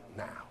you light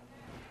now.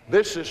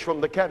 This is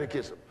from the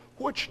Catechism.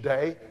 Which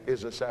day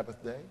is a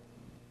Sabbath day?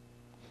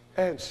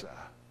 Answer.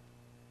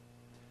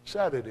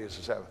 Saturday is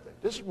a Sabbath day.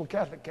 This is from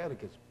Catholic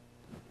Catechism.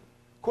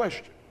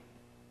 Question.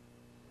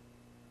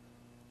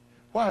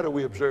 Why do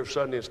we observe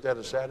Sunday instead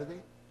of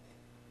Saturday?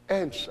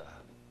 Answer.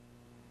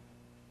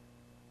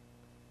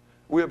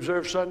 We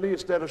observe Sunday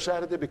instead of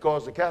Saturday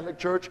because the Catholic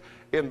Church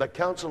in the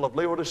Council of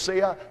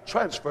Laodicea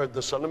transferred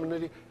the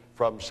solemnity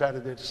from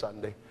Saturday to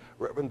Sunday.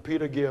 Reverend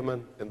Peter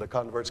Gearman in the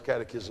Convert's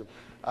Catechism.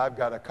 I've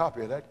got a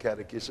copy of that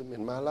catechism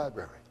in my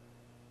library.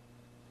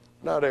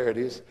 Now there it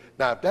is.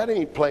 Now if that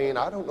ain't plain,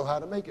 I don't know how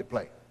to make it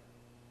plain.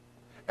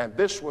 And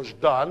this was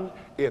done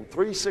in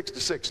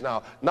 366.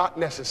 Now, not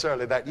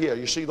necessarily that year.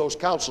 You see, those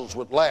councils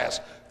would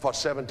last for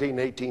 17,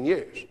 18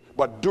 years.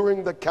 But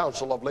during the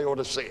Council of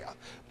Laodicea,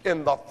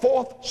 in the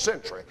 4th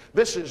century,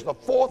 this is the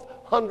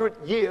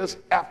 400 years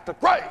after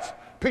Christ.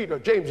 Peter,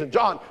 James, and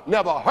John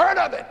never heard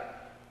of it.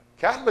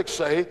 Catholics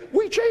say,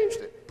 we changed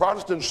it.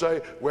 Protestants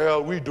say,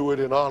 well, we do it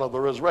in honor of the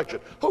resurrection.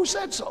 Who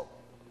said so?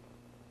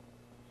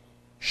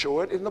 Show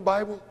it in the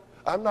Bible.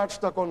 I'm not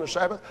stuck on the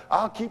Sabbath.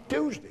 I'll keep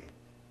Tuesday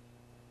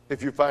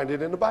if you find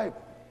it in the Bible.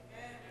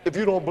 If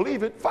you don't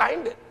believe it,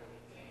 find it.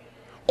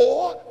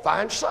 Or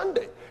find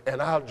Sunday,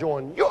 and I'll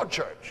join your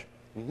church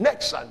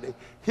next Sunday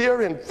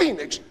here in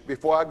Phoenix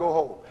before I go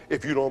home.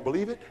 If you don't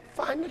believe it,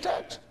 find the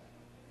text.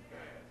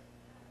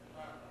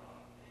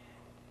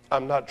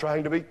 I'm not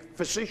trying to be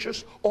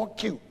facetious or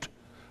cute.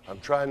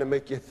 I'm trying to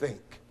make you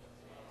think.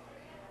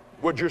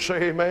 Would you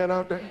say amen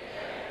out there?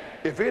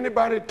 If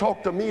anybody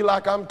talked to me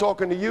like I'm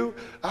talking to you,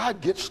 I'd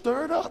get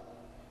stirred up.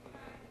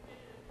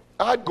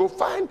 I'd go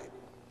find it.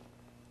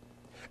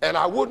 And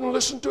I wouldn't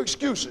listen to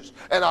excuses.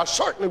 And I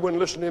certainly wouldn't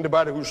listen to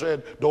anybody who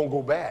said, don't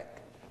go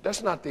back.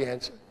 That's not the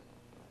answer.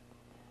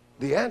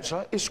 The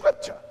answer is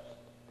Scripture.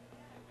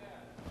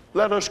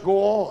 Let us go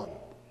on.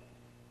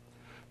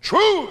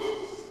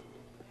 Truth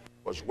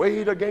was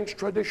weighed against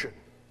tradition,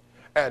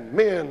 and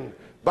men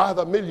by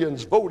the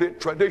millions voted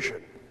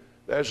tradition.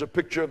 There's a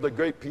picture of the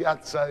great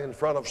piazza in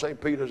front of St.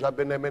 Peter's. I've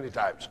been there many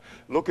times.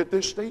 Look at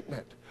this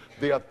statement.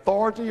 The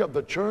authority of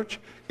the church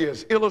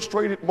is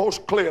illustrated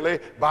most clearly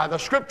by the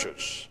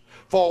Scriptures.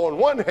 For on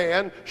one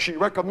hand, she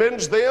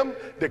recommends them,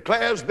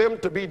 declares them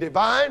to be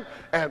divine,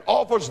 and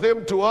offers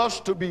them to us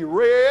to be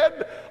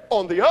read.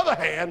 On the other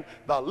hand,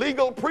 the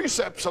legal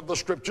precepts of the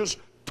Scriptures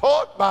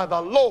taught by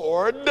the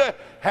Lord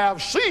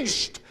have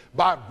ceased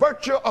by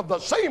virtue of the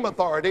same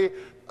authority.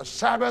 The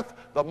Sabbath,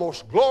 the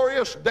most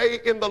glorious day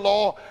in the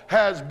law,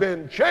 has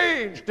been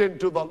changed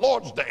into the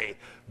Lord's day.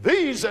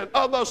 These and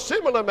other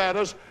similar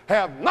matters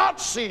have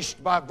not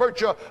ceased by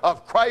virtue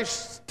of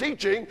Christ's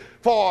teaching,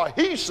 for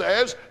he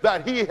says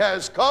that he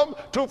has come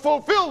to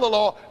fulfill the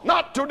law,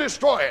 not to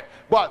destroy it.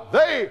 But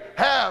they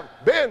have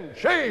been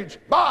changed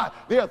by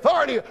the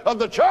authority of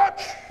the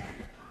church.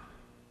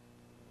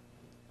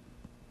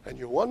 And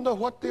you wonder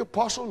what the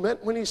apostle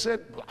meant when he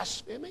said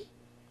blasphemy?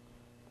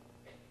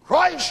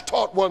 Christ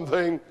taught one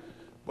thing,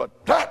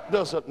 but that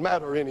doesn't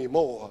matter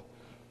anymore.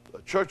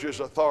 The church's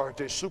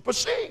authority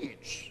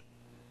supersedes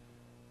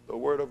the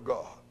Word of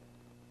God.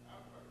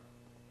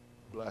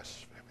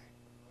 Blasphemy.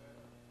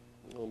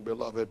 Oh,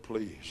 beloved,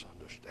 please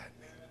understand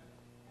me.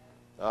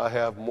 I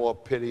have more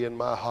pity in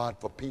my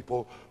heart for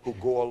people who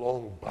go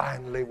along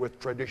blindly with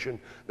tradition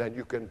than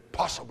you can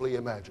possibly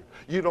imagine.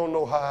 You don't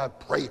know how I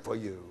pray for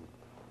you.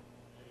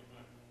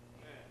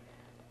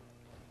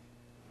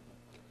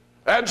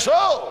 And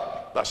so,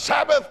 the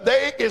Sabbath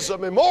day is a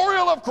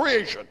memorial of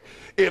creation.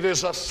 It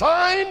is a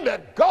sign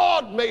that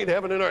God made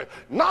heaven and earth.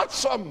 Not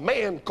some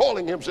man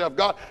calling himself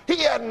God.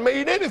 He hadn't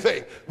made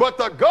anything. But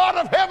the God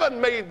of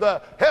heaven made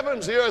the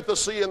heavens, the earth, the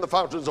sea, and the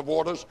fountains of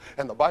waters.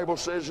 And the Bible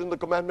says in the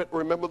commandment,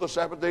 remember the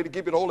Sabbath day to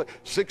keep it holy.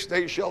 6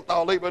 days shalt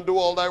thou labor and do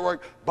all thy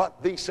work.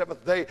 But the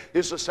seventh day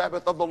is the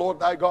Sabbath of the Lord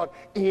thy God.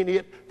 In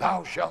it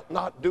thou shalt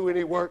not do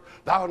any work.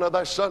 Thou, nor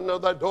thy son, nor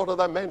thy daughter,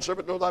 thy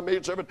manservant, nor thy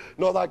maidservant,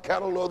 nor thy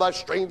cattle, nor thy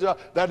stranger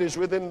that is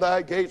within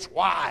thy gates.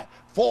 Why?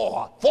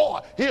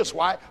 Here's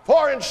why.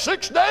 For in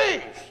 6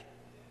 days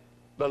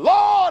the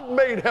Lord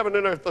made heaven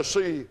and earth, the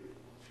sea,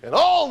 and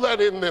all that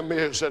in them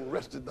is, and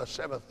rested the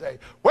seventh day.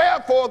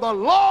 Wherefore the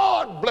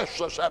Lord blessed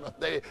the Sabbath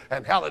day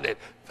and hallowed it.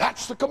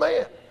 That's the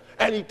command.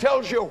 And he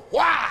tells you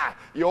why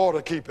you ought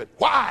to keep it.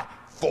 Why?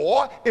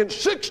 For in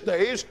 6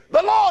 days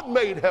the Lord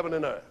made heaven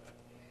and earth.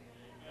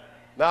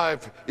 Now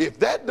if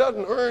that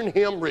doesn't earn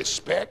him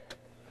respect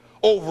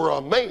over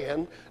a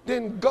man,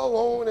 then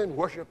go on and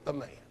worship the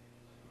man.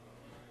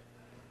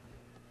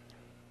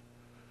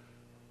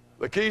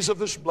 The Keys of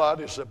This Blood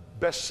is a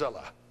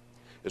bestseller.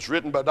 It's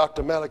written by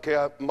Dr.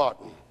 Malachi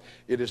Martin.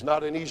 It is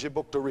not an easy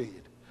book to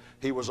read.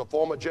 He was a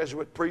former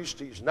Jesuit priest.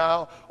 He's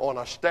now on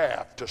a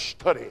staff to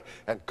study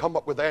and come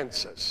up with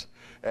answers.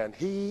 And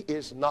he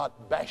is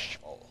not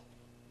bashful.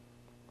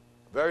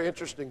 Very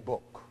interesting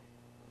book.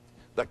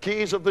 The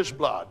Keys of This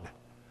Blood.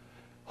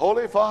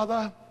 Holy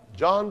Father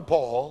John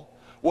Paul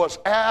was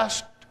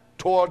asked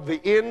toward the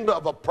end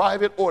of a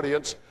private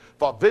audience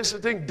for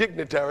visiting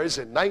dignitaries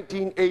in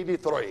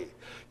 1983.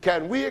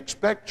 Can we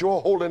expect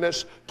your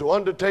holiness to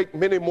undertake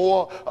many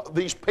more of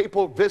these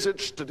papal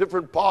visits to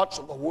different parts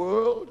of the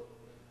world?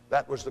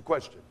 That was the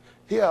question.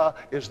 Here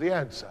is the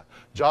answer.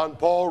 John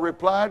Paul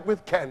replied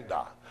with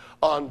candor.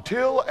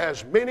 Until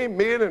as many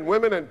men and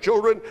women and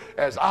children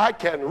as I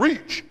can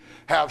reach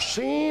have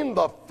seen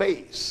the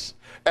face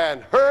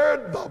and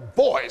heard the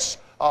voice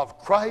of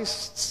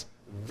Christ's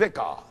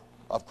vicar.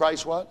 Of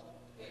Christ what?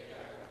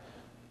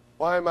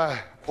 Why am I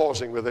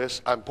pausing with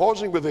this? I'm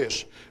pausing with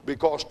this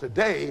because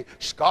today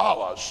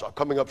scholars are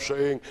coming up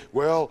saying,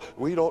 well,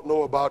 we don't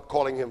know about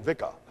calling him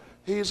vicar.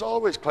 He's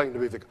always claimed to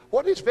be vicar.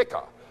 What is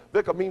vicar?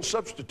 Vicar means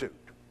substitute.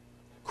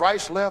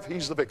 Christ left,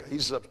 he's the vicar.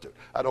 He's a substitute.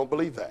 I don't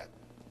believe that.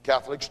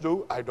 Catholics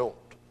do, I don't.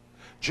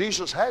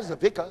 Jesus has a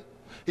vicar.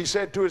 He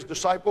said to his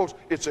disciples,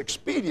 it's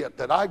expedient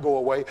that I go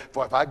away,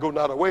 for if I go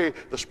not away,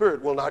 the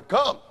Spirit will not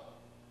come.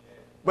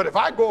 But if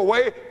I go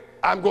away,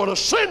 I'm going to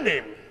send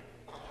him.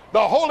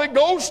 The Holy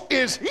Ghost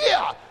is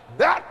here.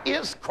 That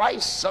is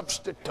Christ's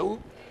substitute.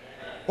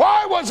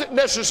 Why was it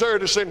necessary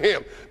to send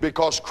him?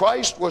 Because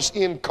Christ was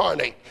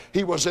incarnate.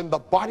 He was in the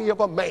body of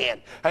a man,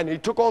 and he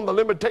took on the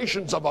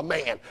limitations of a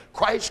man.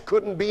 Christ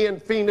couldn't be in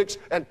Phoenix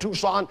and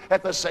Tucson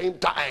at the same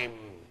time.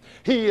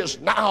 He is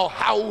now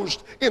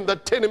housed in the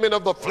tenement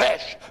of the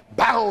flesh,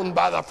 bound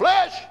by the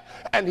flesh,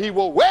 and he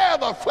will wear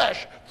the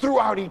flesh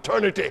throughout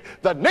eternity.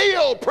 The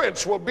nail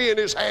prints will be in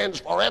his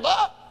hands forever.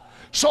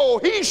 So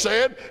he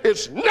said,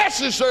 it's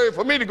necessary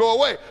for me to go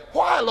away.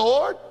 Why,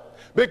 Lord?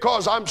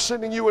 because I'm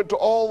sending you into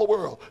all the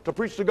world to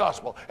preach the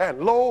gospel.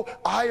 And lo,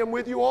 I am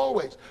with you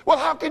always. Well,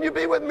 how can you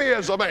be with me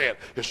as a man?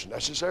 It's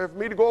necessary for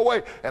me to go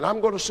away, and I'm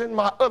going to send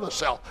my other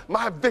self,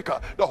 my vicar,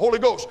 the Holy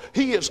Ghost.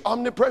 He is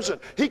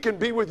omnipresent. He can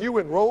be with you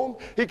in Rome.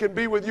 He can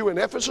be with you in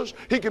Ephesus.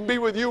 He can be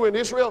with you in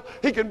Israel.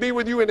 He can be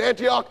with you in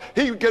Antioch.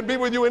 He can be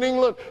with you in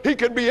England. He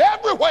can be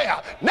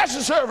everywhere.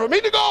 Necessary for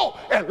me to go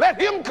and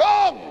let him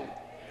come.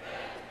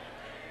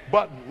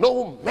 But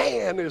no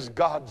man is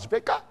God's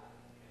vicar.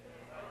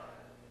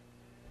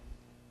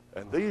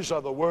 And these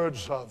are the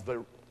words of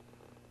the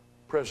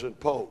present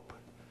Pope.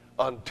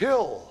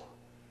 Until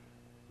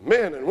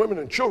men and women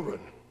and children,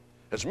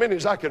 as many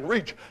as I can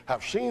reach,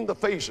 have seen the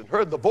face and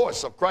heard the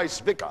voice of Christ's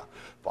vicar.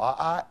 For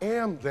I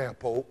am their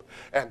Pope,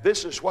 and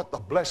this is what the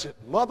Blessed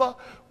Mother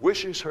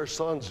wishes her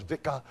son's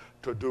vicar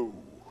to do.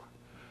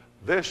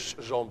 This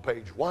is on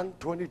page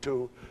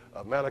 122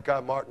 of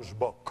Malachi Martin's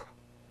book.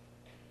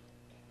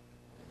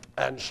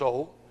 And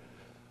so,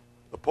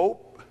 the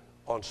Pope,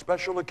 on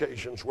special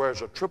occasions,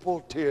 wears a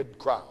triple-tiered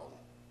crown,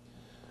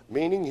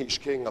 meaning he's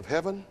king of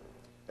heaven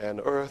and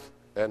earth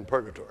and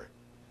purgatory.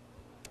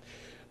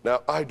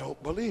 Now, I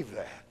don't believe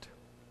that.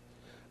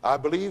 I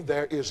believe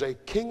there is a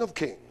King of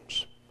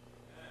Kings.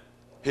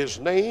 His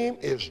name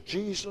is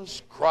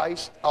Jesus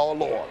Christ our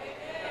Lord.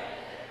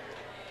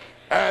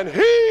 And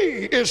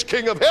he is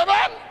King of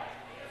heaven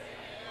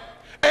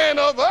and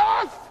of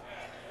earth.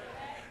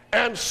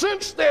 And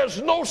since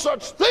there's no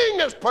such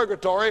thing as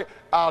purgatory,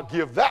 I'll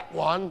give that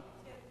one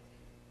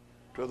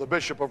to the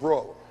Bishop of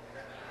Rome.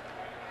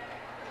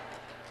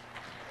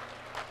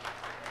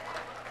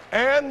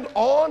 And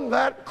on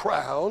that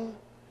crown,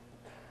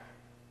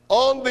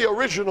 on the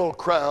original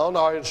crown,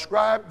 are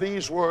inscribed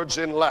these words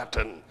in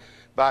Latin: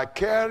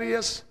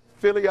 Vicarius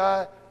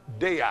Filii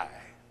Dei.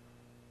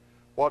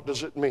 What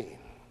does it mean?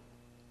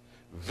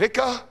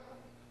 Vicar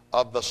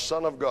of the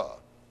Son of God.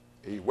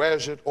 He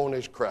wears it on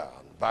his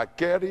crown.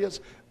 Vicarius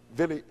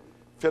Filii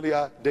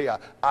Dei.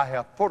 I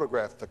have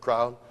photographed the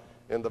crown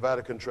in the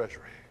Vatican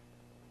Treasury.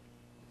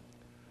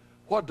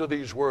 What do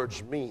these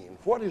words mean?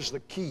 What is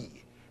the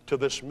key to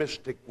this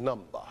mystic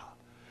number?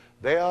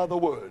 They are the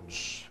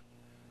words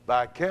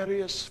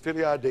Vicarius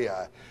Filii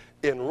Dei.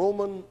 In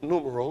Roman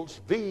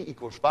numerals, V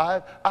equals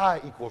 5, I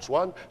equals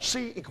 1,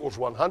 C equals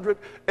 100,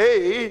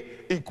 A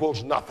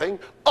equals nothing,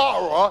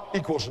 R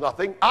equals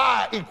nothing,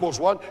 I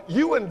equals 1.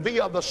 U and V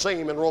are the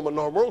same in Roman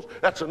numerals.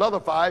 That's another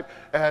 5,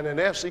 and an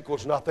S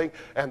equals nothing,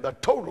 and the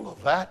total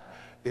of that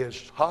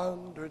is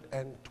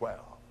 112.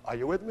 Are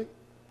you with me?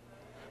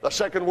 The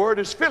second word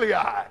is filii.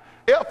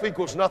 F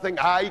equals nothing,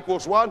 I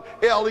equals 1,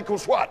 L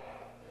equals what?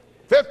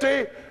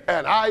 50,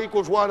 and I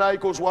equals 1, I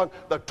equals 1.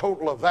 The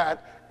total of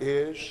that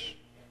is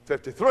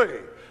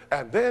 53.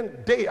 And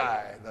then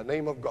Dei, the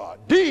name of God.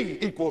 D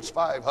equals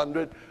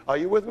 500. Are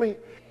you with me?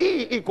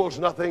 E equals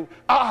nothing.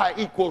 I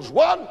equals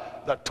 1.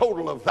 The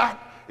total of that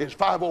is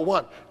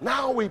 501.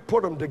 Now we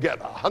put them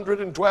together.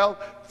 112,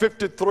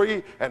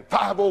 53, and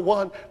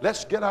 501.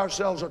 Let's get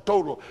ourselves a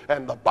total.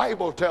 And the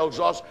Bible tells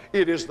us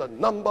it is the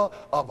number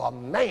of a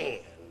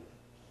man.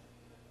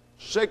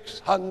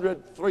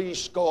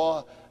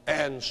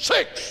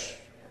 666.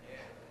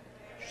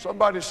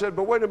 Somebody said,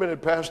 but wait a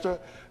minute, Pastor.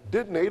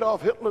 Didn't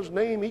Adolf Hitler's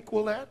name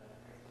equal that?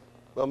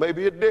 Well,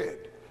 maybe it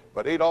did.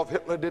 But Adolf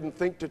Hitler didn't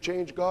think to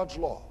change God's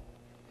law.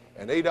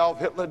 And Adolf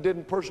Hitler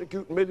didn't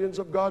persecute millions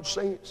of God's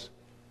saints.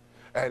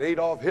 And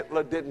Adolf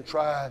Hitler didn't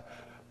try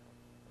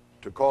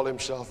to call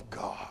himself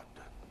God.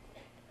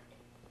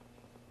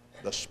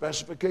 The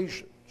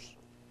specifications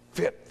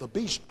fit the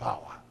beast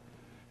power.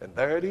 And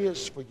there it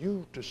is for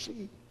you to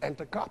see and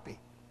to copy.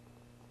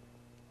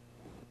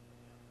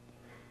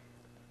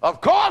 Of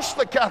course,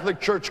 the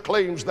Catholic Church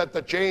claims that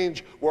the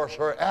change was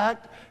her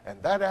act, and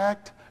that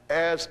act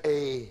as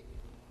a...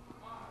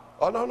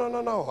 Oh, no, no,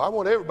 no, no. I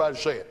want everybody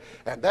to say it.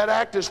 And that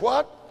act is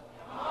what?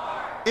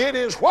 It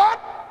is what?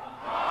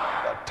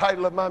 The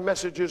title of my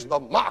message is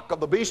The Mark of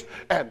the Beast,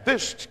 and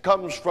this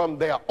comes from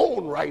their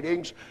own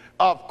writings.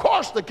 Of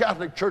course, the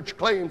Catholic Church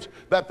claims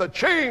that the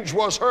change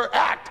was her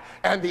act,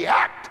 and the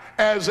act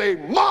as a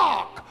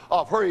mark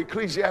of her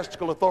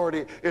ecclesiastical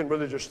authority in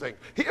religious things.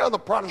 Here are the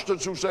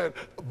Protestants who said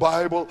the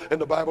Bible and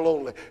the Bible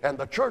only. And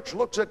the church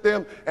looks at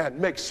them and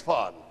makes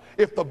fun.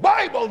 If the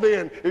Bible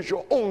then is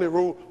your only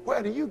rule,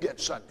 where do you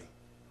get Sunday?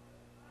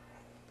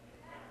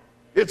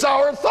 It's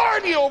our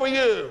authority over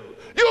you.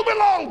 You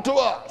belong to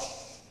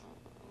us.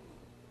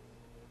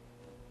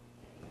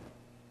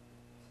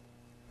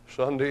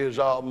 Sunday is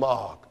our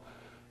mark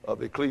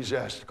of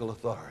ecclesiastical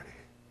authority.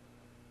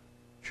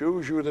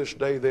 Choose you this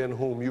day then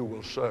whom you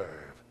will serve.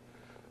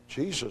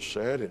 Jesus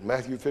said in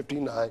Matthew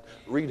 59,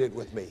 read it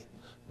with me.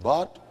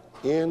 But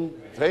in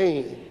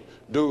vain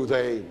do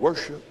they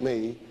worship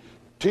me,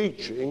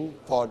 teaching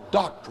for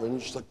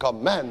doctrines the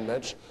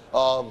commandments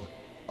of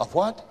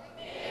what?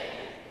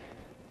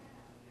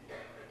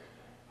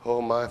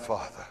 Oh, my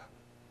Father,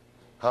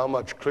 how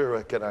much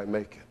clearer can I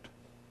make it?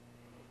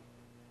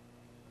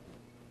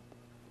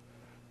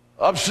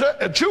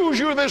 Choose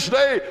you this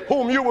day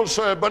whom you will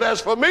serve. But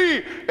as for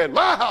me and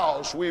my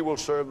house, we will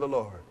serve the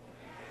Lord.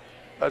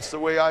 That's the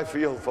way I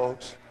feel,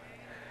 folks.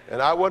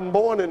 And I wasn't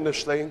born in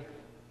this thing.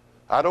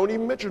 I don't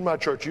even mention my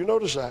church. You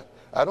notice that.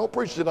 I don't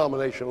preach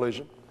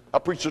denominationalism. I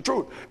preach the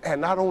truth. And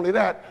not only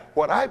that,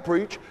 what I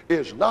preach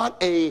is not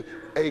a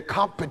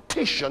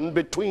competition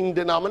between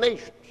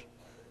denominations.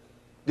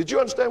 Did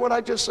you understand what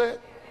I just said?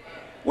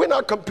 We're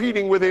not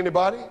competing with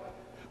anybody.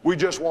 We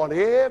just want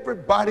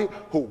everybody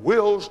who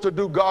wills to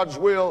do God's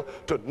will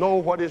to know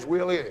what his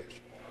will is.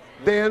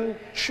 Then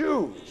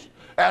choose.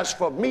 As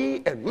for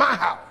me and my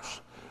house,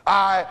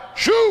 I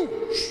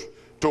choose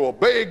to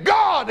obey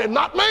God and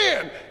not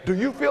man. Do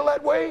you feel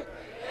that way?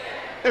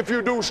 If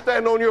you do,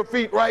 stand on your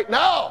feet right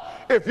now.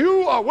 If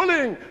you are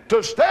willing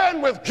to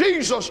stand with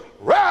Jesus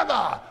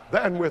rather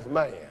than with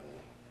man,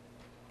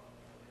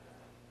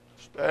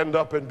 stand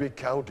up and be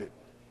counted.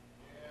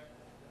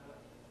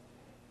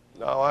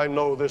 Now, I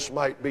know this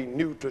might be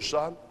new to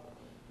some,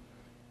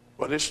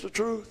 but it's the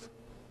truth.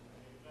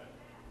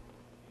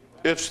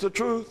 It's the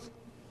truth.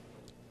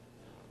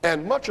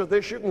 And much of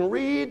this you can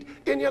read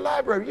in your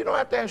library. You don't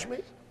have to ask me.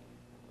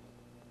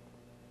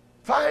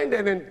 Find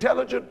an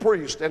intelligent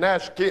priest and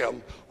ask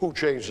him who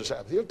changed the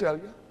Sabbath. He'll tell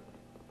you.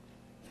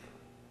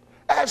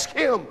 Ask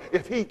him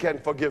if he can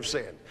forgive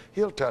sin.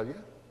 He'll tell you.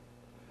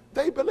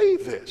 They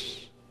believe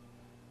this.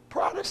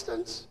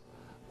 Protestants,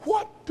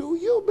 what do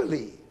you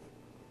believe?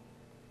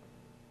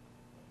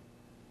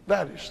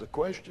 That is the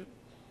question.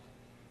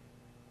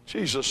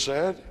 Jesus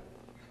said,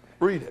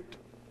 read it.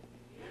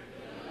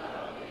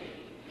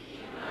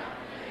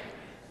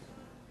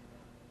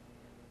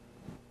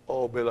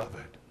 Oh,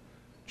 beloved,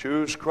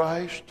 choose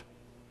Christ.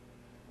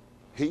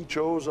 He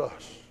chose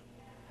us.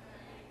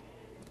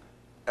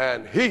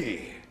 And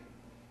he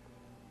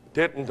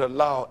didn't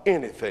allow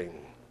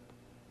anything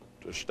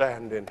to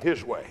stand in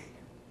his way.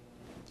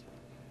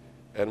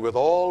 And with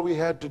all we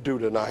had to do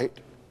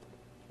tonight,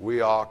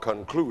 we are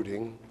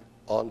concluding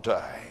on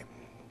time.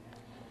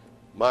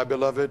 My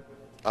beloved,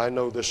 I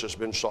know this has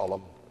been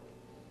solemn.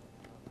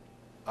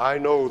 I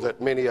know that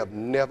many have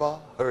never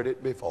heard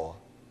it before.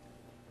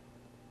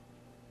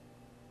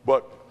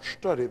 But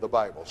study the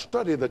Bible.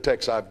 Study the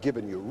texts I've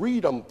given you.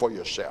 Read them for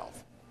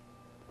yourself.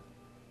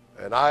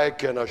 And I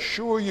can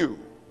assure you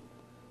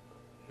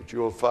that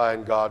you'll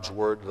find God's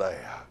word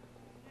there.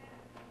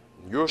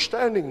 You're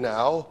standing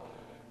now,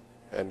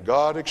 and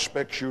God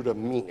expects you to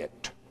mean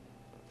it.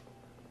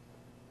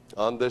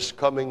 On this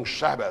coming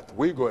Sabbath,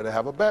 we're going to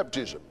have a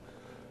baptism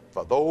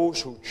for those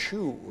who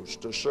choose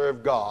to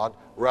serve God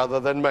rather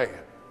than man.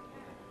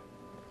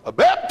 A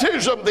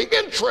baptism, the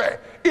entry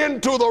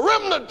into the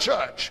remnant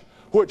church,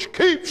 which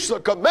keeps the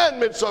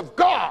commandments of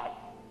God.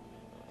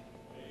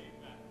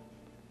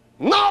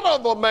 Not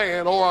of a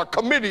man or a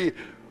committee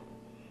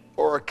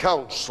or a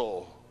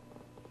council,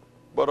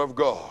 but of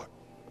God.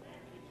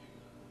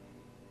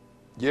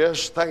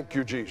 Yes, thank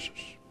you, Jesus.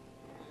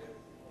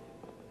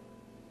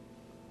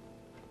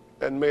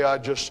 And may I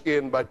just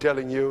end by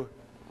telling you,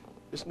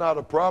 it's not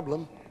a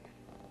problem,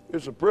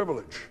 it's a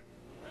privilege.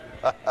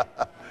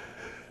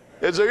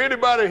 Is there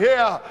anybody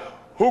here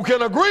who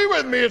can agree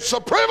with me? It's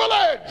a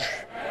privilege.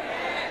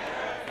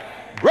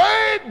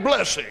 Great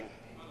blessing.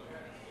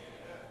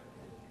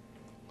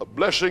 A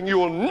blessing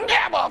you'll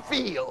never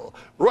feel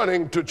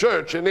running to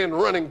church and then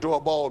running to a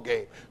ball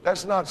game.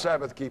 That's not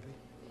Sabbath keeping.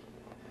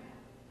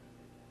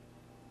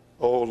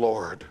 Oh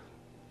Lord,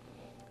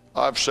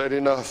 I've said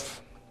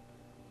enough.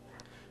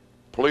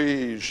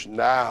 Please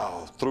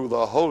now, through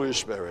the Holy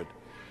Spirit,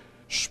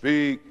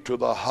 speak to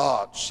the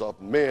hearts of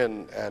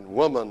men and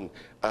women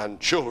and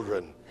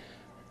children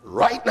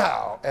right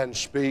now and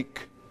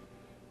speak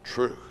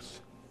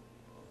truth.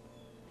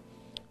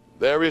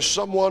 There is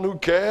someone who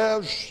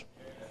cares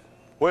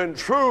when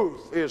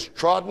truth is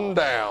trodden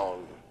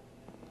down.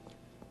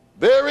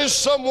 There is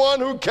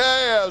someone who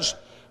cares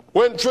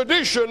when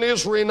tradition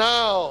is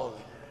renowned.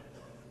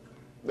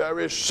 There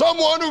is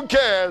someone who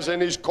cares,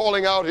 and he's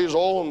calling out his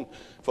own,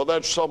 for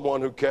that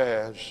someone who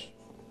cares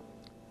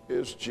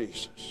is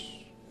Jesus.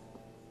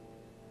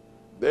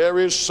 There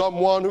is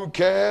someone who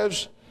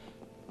cares.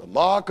 The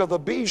mark of the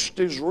beast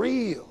is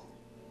real.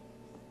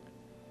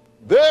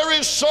 There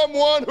is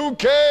someone who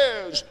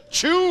cares.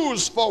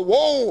 Choose for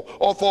woe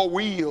or for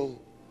weal.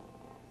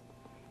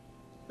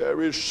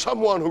 There is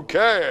someone who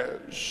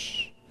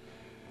cares.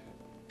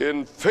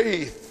 In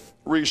faith,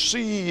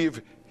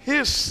 receive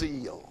his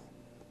seal.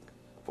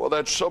 For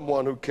that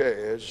someone who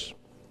cares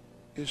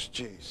is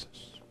Jesus.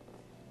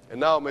 And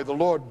now may the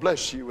Lord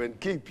bless you and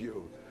keep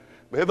you.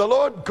 May the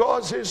Lord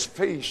cause his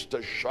face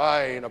to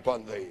shine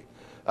upon thee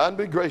and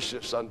be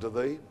gracious unto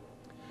thee.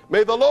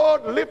 May the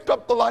Lord lift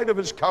up the light of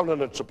his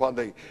countenance upon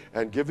thee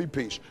and give thee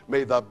peace.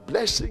 May the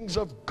blessings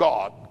of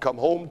God come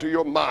home to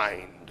your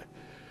mind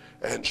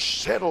and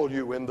settle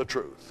you in the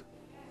truth.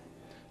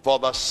 For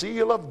the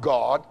seal of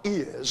God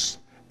is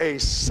a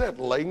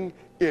settling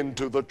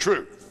into the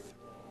truth.